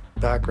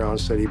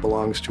background, said he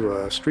belongs to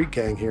a street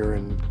gang here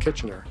in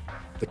Kitchener,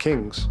 the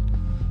Kings.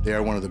 They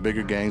are one of the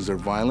bigger gangs. They're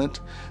violent,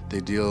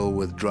 they deal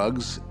with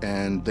drugs,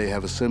 and they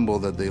have a symbol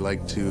that they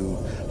like to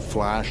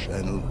flash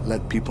and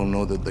let people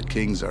know that the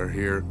Kings are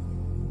here.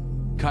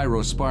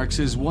 Cairo Sparks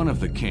is one of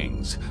the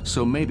Kings,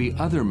 so maybe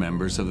other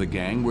members of the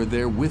gang were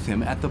there with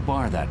him at the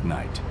bar that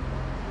night.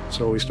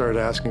 So we started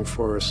asking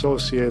for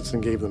associates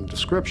and gave them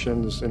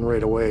descriptions, and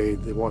right away,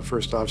 the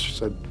first officer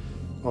said,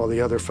 oh,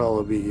 the other fellow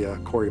would be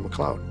Corey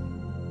McLeod.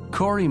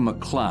 Corey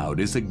McLeod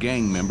is a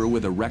gang member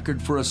with a record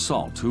for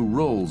assault who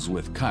rolls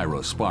with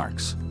Cairo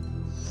Sparks.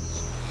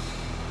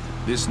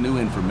 This new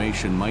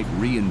information might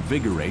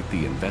reinvigorate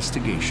the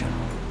investigation.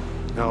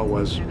 Now it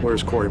was,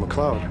 where's Corey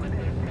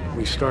McLeod?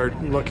 We start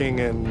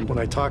looking, and when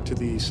I talked to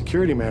the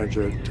security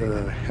manager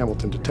at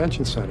Hamilton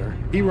Detention Center,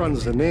 he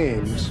runs the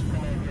names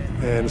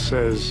and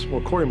says,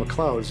 well, Corey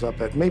McLeod's up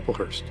at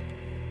Maplehurst.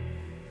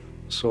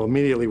 So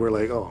immediately we're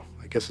like, oh,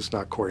 I guess it's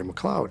not Corey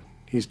McLeod.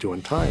 He's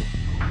doing time.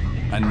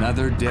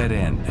 Another dead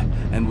end,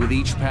 and with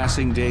each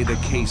passing day, the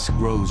case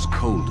grows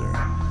colder.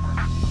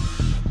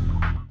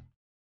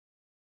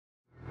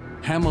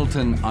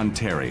 Hamilton,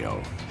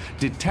 Ontario.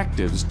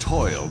 Detectives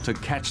toil to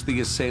catch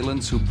the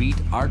assailants who beat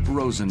Art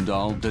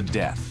Rozendal to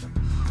death.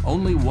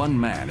 Only one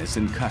man is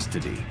in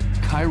custody,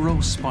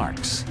 Cairo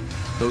Sparks.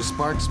 Though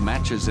Sparks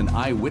matches an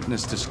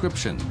eyewitness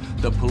description,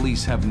 the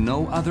police have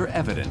no other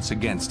evidence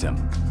against him.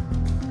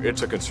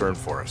 It's a concern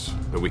for us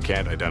that we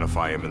can't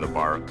identify him in the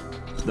bar.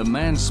 The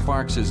man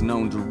Sparks is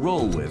known to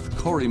roll with,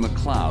 Corey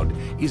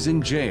McLeod, is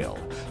in jail,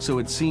 so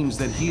it seems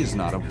that he is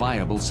not a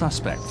viable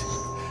suspect.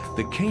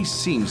 The case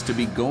seems to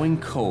be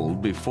going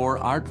cold before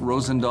Art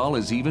Rozendal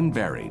is even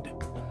buried.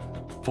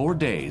 4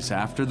 days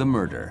after the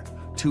murder,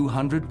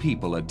 200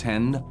 people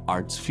attend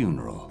Art's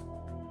funeral.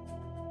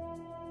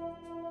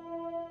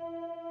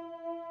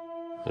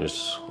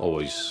 There's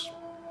always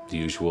the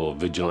usual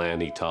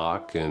vigilante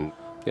talk, and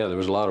yeah, there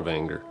was a lot of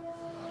anger.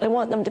 I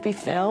want them to be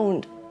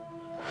found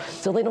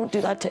so they don't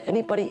do that to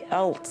anybody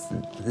else.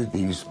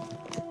 These,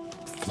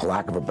 for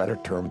lack of a better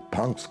term,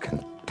 punks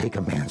can take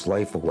a man's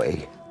life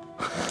away.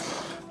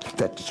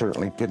 That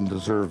certainly didn't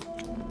deserve.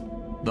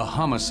 The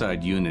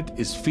homicide unit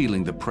is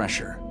feeling the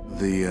pressure.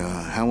 The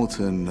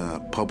Hamilton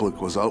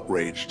public was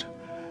outraged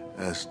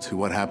as to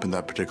what happened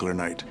that particular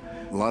night.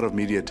 A lot of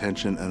media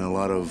attention and a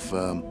lot of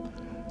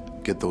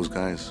get those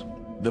guys.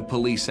 The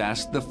police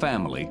asked the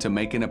family to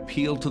make an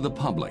appeal to the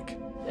public.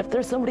 If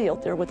there's somebody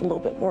out there with a little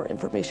bit more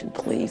information,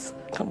 please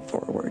come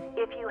forward.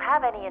 If you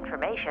have any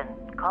information,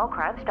 call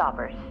Crime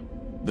Stoppers.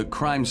 The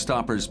Crime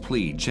Stoppers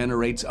plea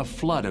generates a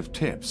flood of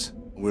tips.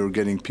 We were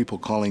getting people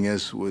calling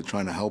us who were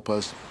trying to help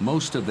us.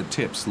 Most of the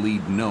tips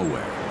lead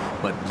nowhere,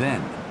 but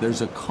then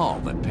there's a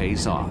call that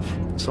pays off.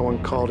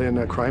 Someone called in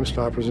at Crime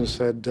Stoppers and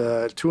said,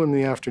 at 2 in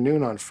the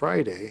afternoon on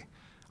Friday,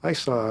 I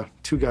saw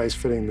 2 guys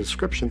fitting the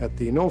description at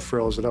the No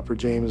Frills at Upper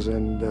James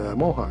and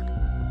Mohawk.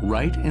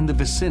 Right in the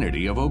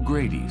vicinity of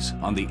O'Grady's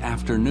on the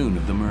afternoon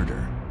of the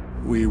murder.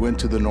 We went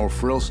to the No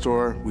Frill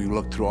store. We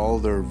looked through all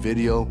their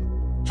video.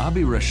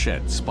 Abi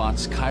Rached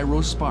spots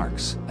Cairo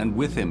Sparks, and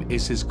with him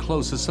is his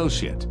close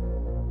associate.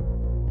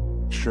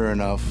 Sure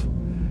enough,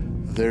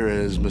 there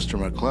is Mr.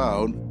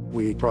 McLeod.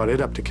 We brought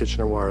it up to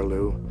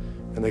Kitchener-Waterloo,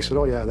 and they said,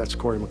 oh yeah, that's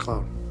Corey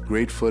McLeod.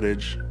 Great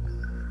footage.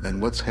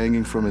 And what's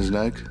hanging from his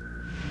neck?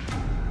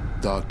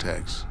 Dog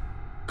tags.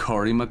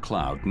 Corey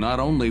McLeod not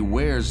only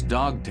wears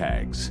dog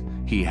tags,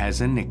 he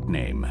has a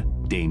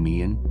nickname,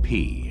 Damien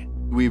P.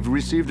 We've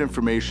received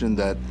information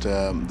that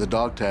the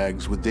dog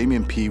tags with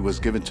Damien P was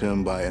given to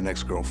him by an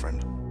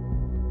ex-girlfriend.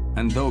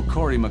 And though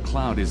Corey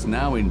McLeod is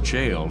now in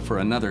jail for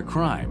another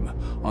crime,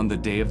 on the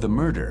day of the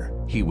murder,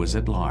 he was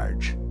at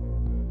large.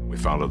 We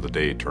found out the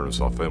day he turned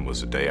himself in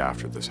was the day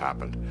after this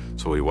happened.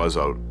 So he was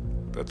out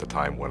at the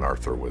time when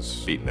Arthur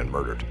was beaten and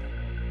murdered.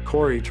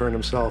 Corey turned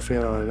himself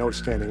in on an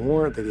outstanding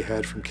warrant that he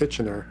had from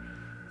Kitchener,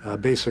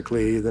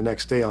 basically the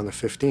next day on the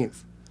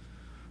 15th.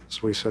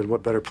 So we said,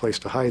 what better place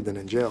to hide than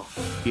in jail?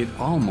 It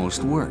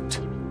almost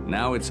worked.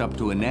 Now it's up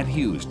to Annette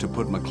Hughes to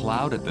put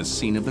McLeod at the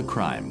scene of the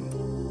crime.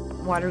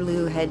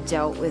 Waterloo had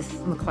dealt with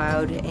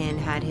McLeod and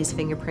had his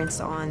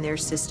fingerprints on their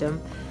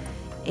system.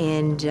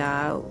 And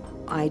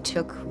I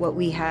took what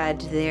we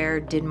had there,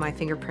 did my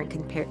fingerprint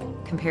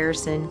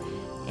comparison,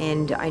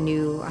 and I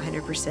knew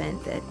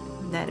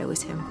 100% that it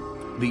was him.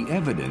 The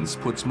evidence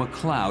puts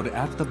McLeod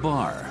at the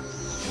bar.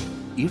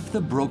 If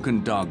the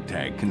broken dog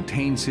tag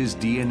contains his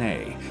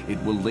DNA,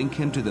 it will link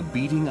him to the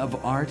beating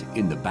of Art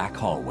in the back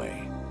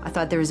hallway. I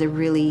thought there was a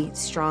really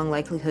strong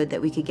likelihood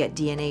that we could get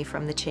DNA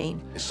from the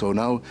chain. So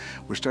now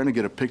we're starting to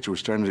get a picture. We're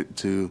starting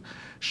to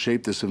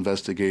shape this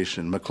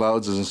investigation.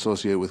 McLeod's is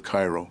associated with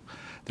Cairo.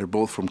 They're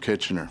both from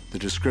Kitchener. The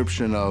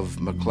description of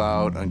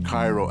McLeod and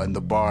Cairo and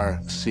the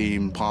bar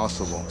seem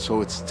possible.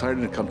 So it's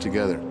starting to come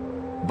together.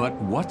 But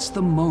what's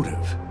the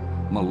motive?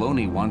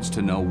 Maloney wants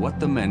to know what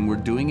the men were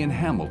doing in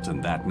Hamilton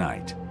that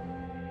night.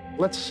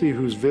 Let's see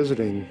who's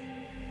visiting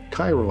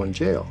Cairo in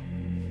jail.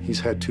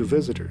 He's had 2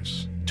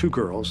 visitors, 2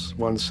 girls.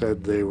 One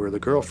said they were the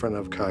girlfriend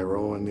of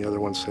Cairo, and the other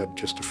one said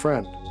just a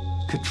friend.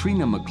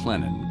 Katrina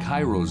McLennan,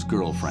 Cairo's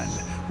girlfriend,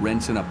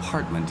 rents an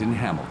apartment in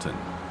Hamilton.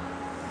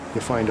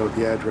 You find out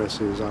the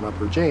address is on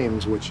Upper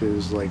James, which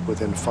is like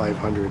within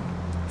 500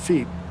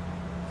 feet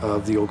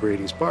of the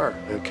O'Grady's bar.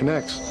 It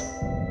connects.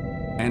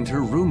 And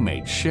her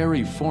roommate,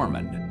 Sherry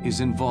Foreman,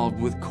 is involved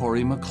with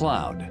Corey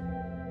McLeod.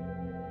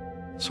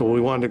 So we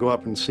wanted to go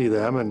up and see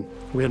them, and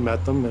we had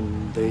met them,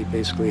 and they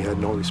basically had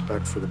no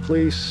respect for the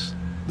police.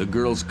 The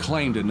girls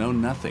claim to know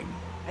nothing.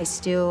 I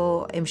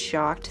still am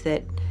shocked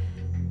that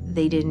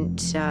they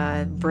didn't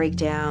break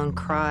down,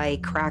 cry,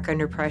 crack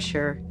under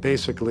pressure.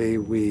 Basically,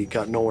 we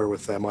got nowhere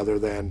with them other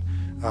than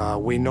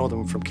we know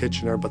them from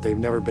Kitchener, but they've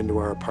never been to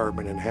our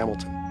apartment in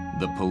Hamilton.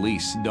 The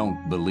police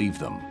don't believe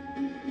them.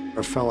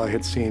 Our fella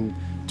had seen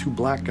 2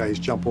 black guys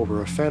jump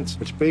over a fence,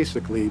 which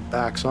basically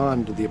backs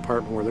on to the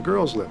apartment where the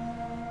girls live.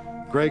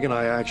 Greg and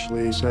I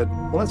actually said,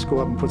 well, let's go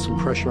up and put some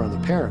pressure on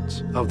the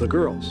parents of the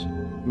girls.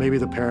 Maybe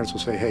the parents will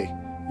say, hey,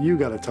 you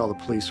got to tell the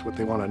police what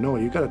they want to know.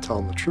 You got to tell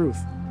them the truth.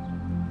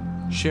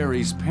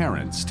 Sherry's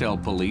parents tell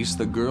police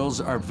the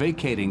girls are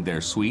vacating their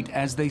suite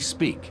as they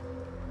speak.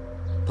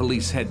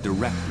 Police head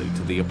directly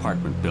to the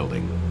apartment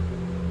building.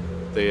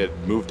 They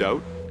had moved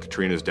out.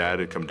 Katrina's dad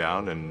had come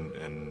down and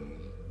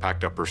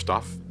packed up her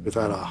stuff. We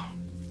thought,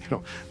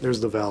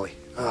 there's the valley.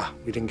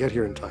 We didn't get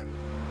here in time.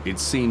 It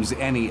seems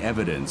any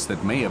evidence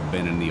that may have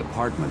been in the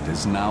apartment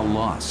is now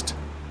lost.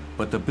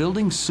 But the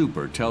building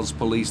super tells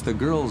police the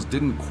girls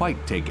didn't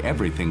quite take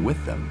everything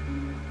with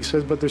them. He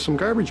says, but there's some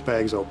garbage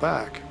bags out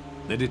back.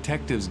 The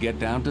detectives get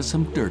down to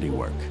some dirty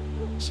work.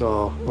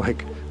 So,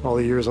 like, all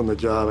the years on the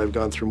job, I've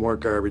gone through more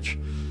garbage.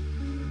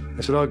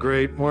 I said, oh,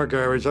 great, more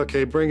garbage.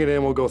 Okay, bring it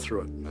in, we'll go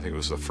through it. I think it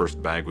was the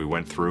first bag we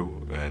went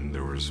through, and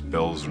there was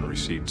bills and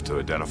receipts to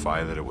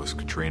identify that it was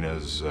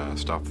Katrina's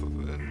stuff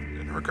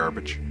in her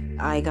garbage.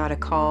 I got a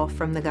call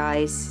from the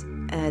guys.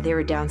 They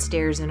were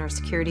downstairs in our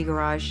security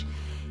garage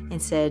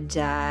and said,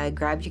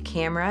 grab your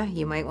camera.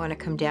 You might want to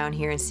come down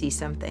here and see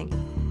something.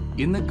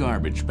 In the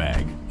garbage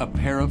bag, a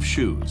pair of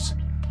shoes.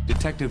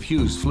 Detective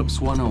Hughes flips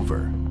one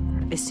over.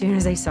 As soon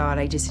as I saw it,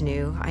 I just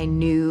knew. I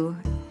knew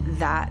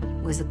that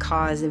was the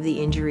cause of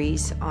the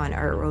injuries on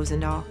Art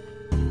Rozendal.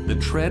 The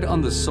tread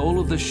on the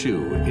sole of the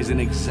shoe is an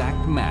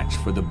exact match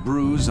for the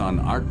bruise on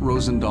Art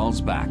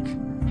Rozendal's back.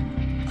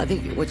 I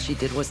think what she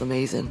did was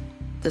amazing.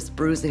 This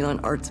bruising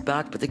on Art's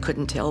back, but they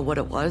couldn't tell what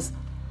it was.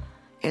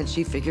 And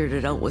she figured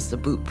it out was the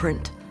boot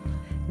print.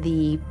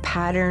 The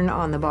pattern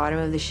on the bottom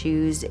of the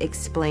shoes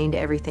explained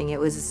everything. It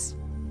was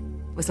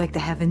like the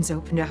heavens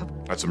opened up.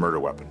 That's a murder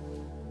weapon.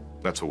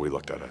 That's what we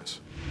looked at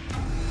as.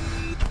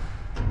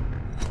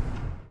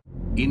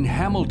 In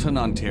Hamilton,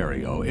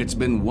 Ontario, it's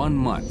been 1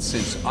 month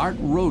since Art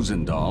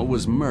Rozendal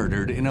was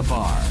murdered in a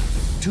bar.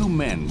 2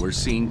 men were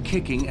seen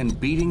kicking and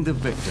beating the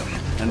victim,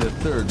 and a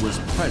third was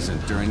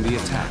present during the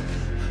attack.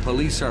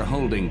 Police are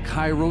holding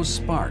Cairo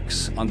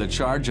Sparks on the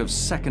charge of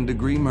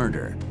second-degree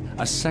murder.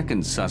 A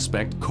second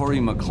suspect, Corey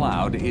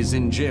McLeod, is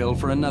in jail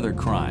for another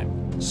crime.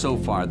 So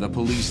far, the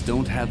police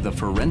don't have the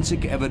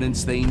forensic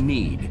evidence they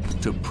need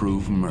to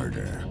prove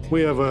murder.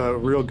 We have a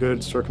real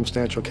good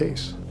circumstantial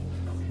case,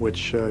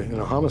 which in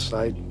a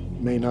homicide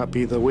may not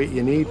be the weight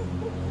you need.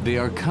 They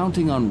are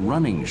counting on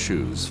running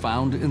shoes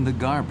found in the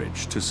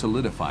garbage to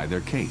solidify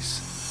their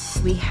case.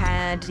 We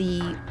had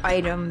the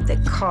item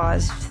that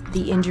caused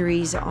the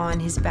injuries on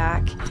his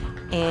back,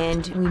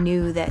 and we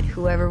knew that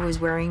whoever was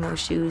wearing those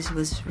shoes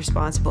was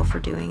responsible for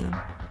doing them.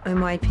 In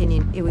my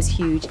opinion, it was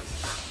huge.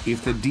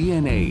 If the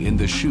DNA in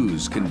the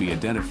shoes can be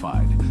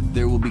identified,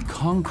 there will be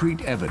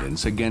concrete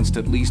evidence against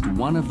at least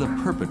one of the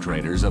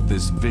perpetrators of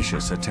this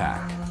vicious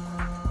attack.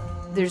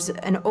 There's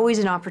always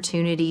an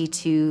opportunity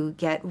to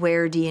get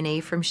wear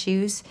DNA from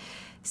shoes.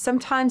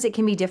 Sometimes it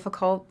can be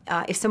difficult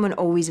if someone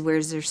always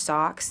wears their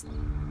socks.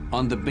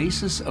 On the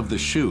basis of the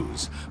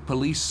shoes,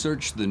 police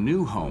searched the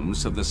new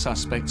homes of the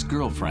suspect's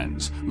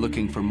girlfriends,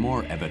 looking for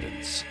more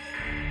evidence.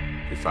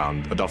 We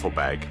found a duffel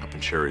bag up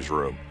in Sherry's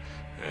room,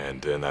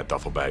 and in that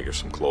duffel bag are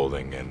some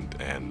clothing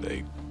and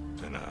a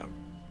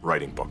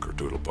writing book or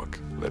doodle book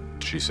that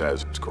she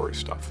says is Corey's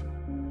stuff.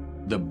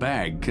 The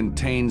bag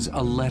contains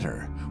a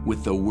letter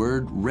with the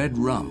word red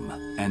rum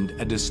and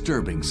a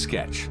disturbing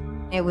sketch.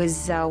 It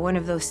was one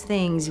of those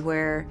things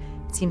where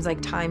it seems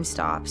like time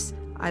stops.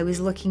 I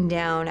was looking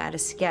down at a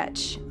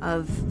sketch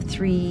of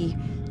 3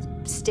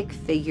 stick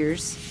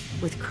figures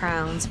with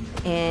crowns,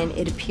 and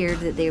it appeared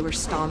that they were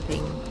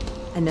stomping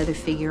another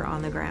figure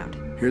on the ground.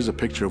 Here's a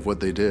picture of what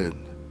they did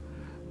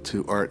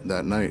to Art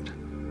that night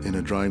in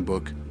a drawing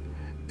book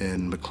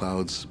in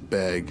McLeod's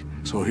bag.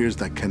 So here's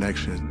that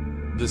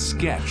connection. The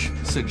sketch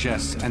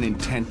suggests an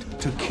intent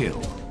to kill.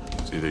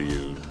 It's either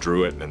you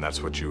drew it and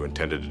that's what you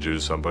intended to do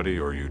to somebody,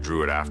 or you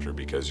drew it after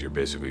because you're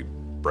basically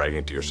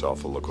bragging to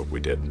yourself, well, look what we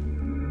did.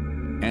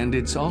 And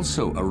it's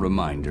also a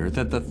reminder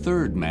that the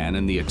third man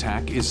in the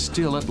attack is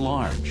still at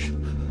large.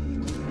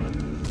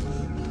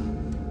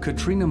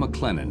 Katrina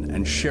McLennan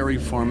and Sherry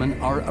Foreman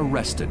are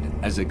arrested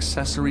as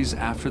accessories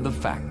after the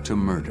fact to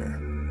murder.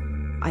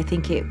 I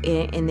think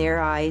in their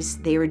eyes,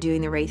 they were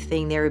doing the right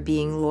thing. They were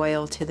being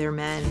loyal to their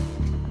men.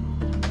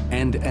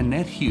 And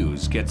Annette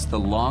Hughes gets the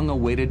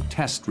long-awaited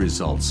test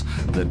results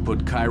that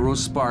put Cairo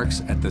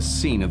Sparks at the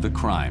scene of the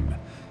crime.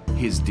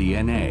 His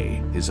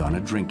DNA is on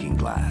a drinking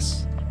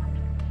glass.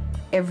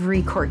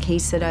 Every court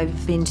case that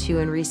I've been to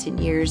in recent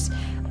years,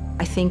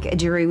 I think a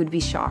jury would be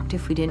shocked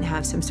if we didn't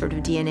have some sort of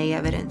DNA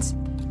evidence.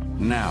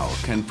 Now,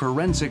 can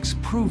forensics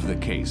prove the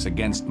case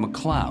against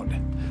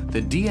McLeod?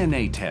 The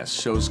DNA test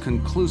shows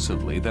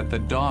conclusively that the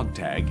dog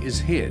tag is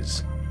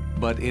his,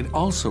 but it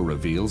also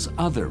reveals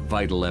other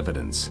vital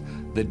evidence,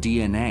 the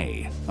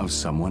DNA of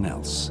someone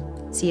else.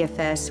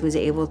 CFS was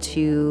able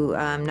to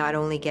not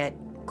only get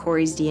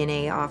Corey's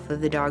DNA off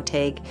of the dog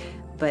tag,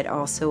 but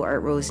also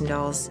Art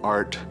Rozendal's.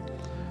 Art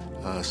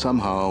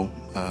somehow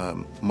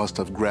must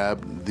have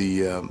grabbed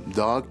the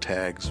dog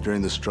tags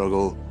during the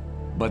struggle.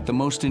 But the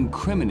most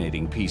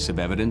incriminating piece of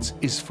evidence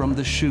is from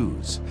the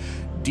shoes.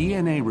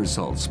 DNA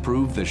results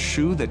prove the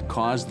shoe that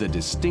caused the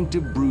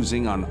distinctive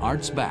bruising on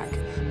Art's back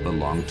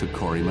belonged to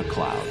Corey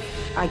McLeod.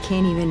 I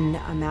can't even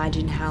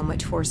imagine how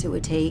much force it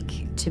would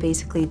take to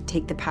basically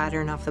take the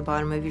pattern off the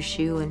bottom of your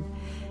shoe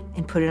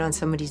and put it on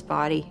somebody's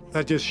body.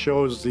 That just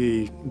shows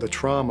the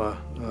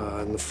trauma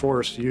and the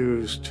force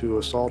used to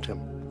assault him.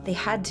 They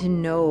had to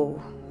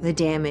know the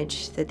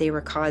damage that they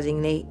were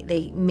causing.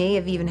 They may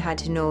have even had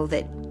to know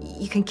that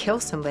you can kill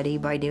somebody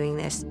by doing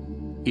this.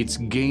 It's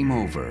game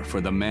over for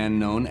the man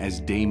known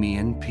as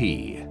Damien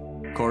P.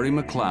 Corey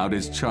McLeod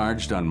is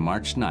charged on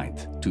March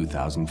 9th,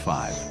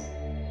 2005.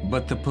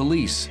 But the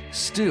police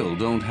still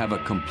don't have a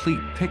complete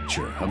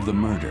picture of the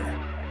murder.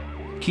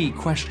 Key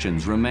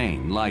questions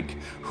remain, like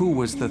who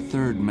was the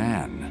third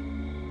man?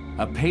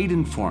 A paid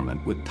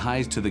informant with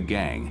ties to the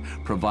gang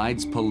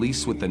provides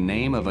police with the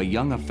name of a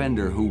young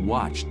offender who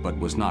watched but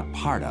was not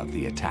part of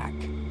the attack.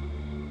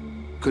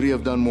 Could he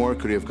have done more?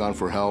 Could he have gone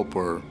for help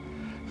or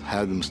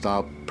had them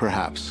stop?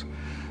 Perhaps.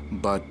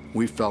 But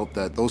we felt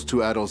that those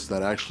two adults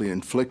that actually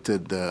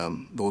inflicted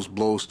those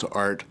blows to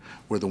Art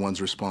were the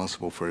ones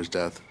responsible for his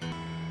death.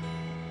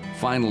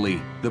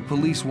 Finally, the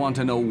police want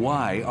to know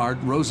why Art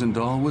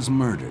Rozendal was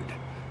murdered.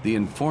 The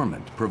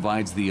informant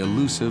provides the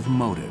elusive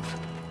motive.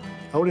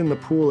 Out in the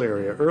pool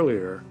area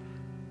earlier,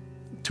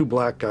 two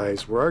black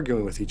guys were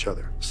arguing with each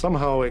other.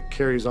 Somehow it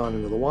carries on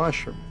into the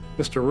washroom.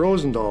 Mr.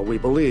 Rozendal, we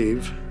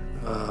believe,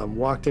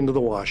 walked into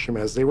the washroom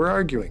as they were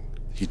arguing.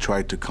 He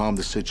tried to calm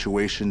the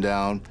situation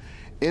down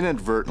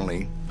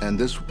inadvertently, and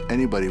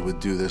anybody would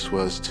do this,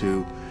 was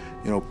to,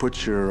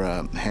 put your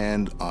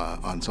hand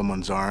on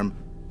someone's arm.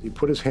 He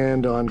put his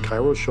hand on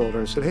Cairo's shoulder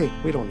and said, "Hey,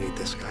 we don't need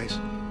this, guys."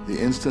 The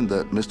instant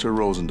that Mr.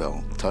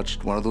 Rozendal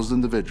touched one of those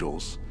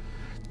individuals,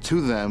 to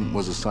them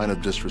was a sign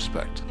of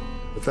disrespect.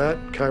 With that,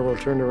 Cairo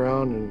turned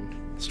around and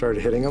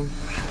started hitting him.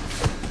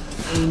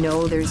 We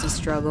know there's a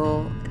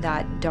struggle.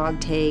 That dog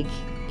tag,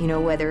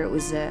 whether it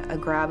was a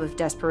grab of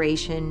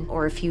desperation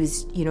or if he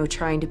was,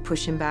 trying to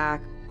push him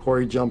back.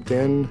 Corey jumped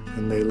in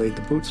and they laid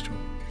the boots to him.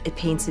 It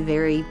paints a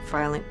very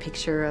violent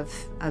picture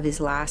of his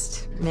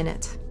last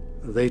minute.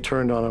 They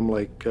turned on him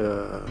like,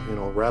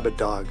 rabid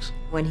dogs.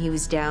 When he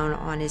was down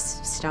on his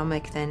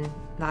stomach, then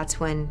that's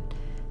when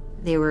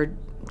they were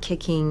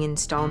kicking and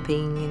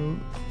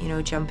stomping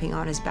and, jumping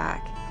on his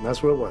back. And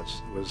that's what it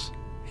was.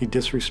 He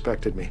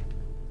disrespected me.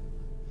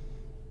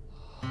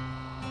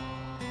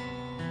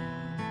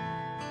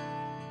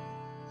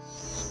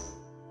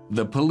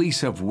 The police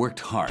have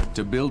worked hard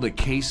to build a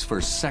case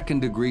for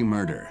second-degree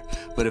murder,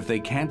 but if they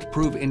can't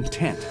prove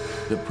intent,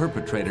 the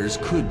perpetrators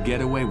could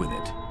get away with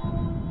it.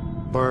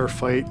 Bar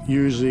fight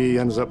usually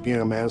ends up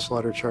being a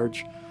manslaughter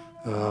charge.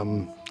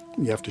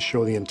 You have to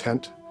show the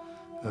intent.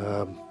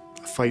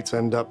 Fights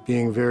end up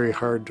being very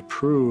hard to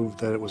prove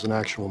that it was an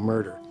actual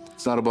murder.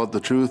 It's not about the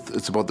truth,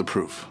 it's about the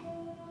proof.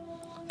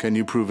 Can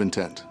you prove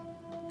intent?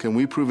 Can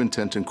we prove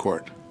intent in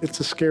court? It's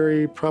a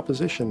scary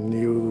proposition.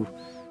 You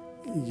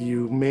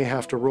may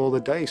have to roll the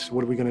dice.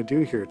 What are we going to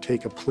do here?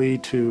 Take a plea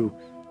to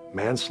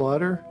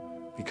manslaughter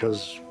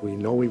because we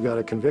know we've got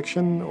a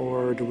conviction,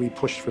 or do we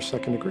push for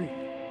second degree?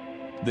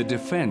 The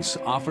defense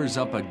offers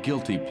up a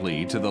guilty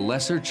plea to the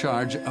lesser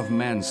charge of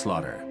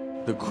manslaughter.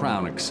 The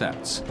Crown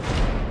accepts.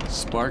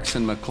 Sparks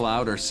and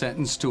McLeod are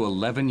sentenced to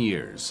 11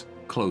 years,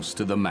 close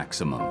to the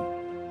maximum.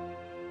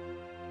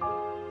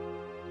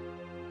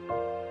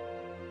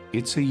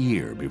 It's a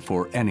year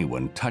before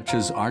anyone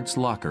touches Art's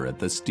locker at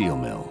the steel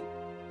mill.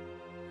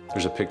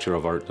 There's a picture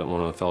of Art that one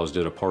of the fellows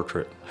did a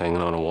portrait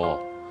hanging on a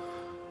wall.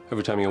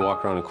 Every time you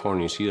walk around a corner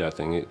and you see that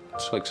thing,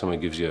 it's like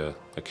somebody gives you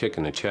a kick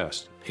in the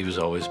chest. He was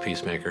always a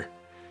peacemaker.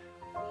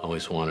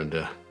 Always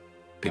wanted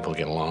people to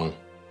get along.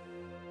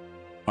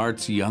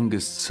 Art's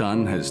youngest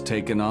son has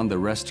taken on the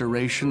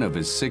restoration of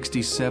his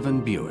 '67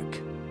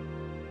 Buick.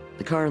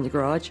 The car in the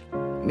garage,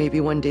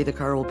 maybe one day the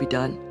car will be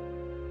done.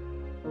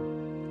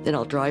 Then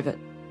I'll drive it.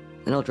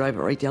 And I'll drive it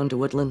right down to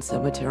Woodland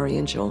Cemetery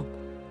and show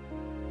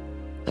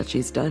that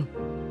she's done.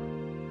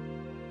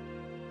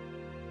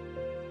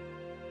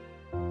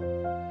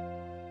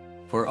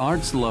 For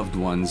Art's loved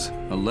ones,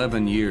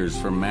 11 years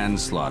for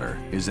manslaughter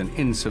is an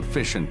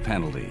insufficient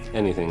penalty.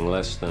 Anything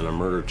less than a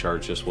murder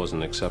charge just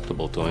wasn't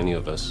acceptable to any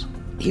of us.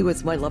 He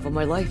was my love of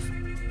my life,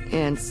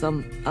 and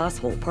some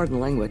asshole, pardon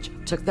the language,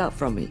 took that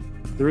from me.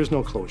 There is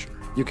no closure.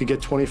 You could get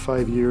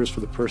 25 years for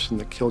the person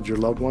that killed your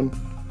loved one.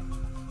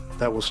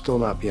 That will still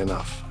not be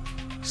enough.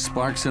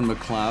 Sparks and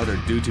McLeod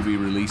are due to be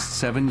released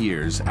 7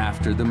 years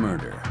after the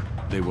murder.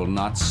 They will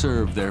not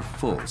serve their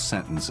full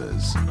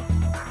sentences.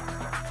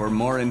 For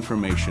more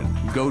information,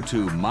 go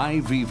to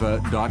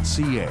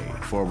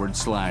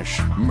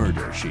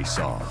myviva.ca/murder she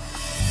saw.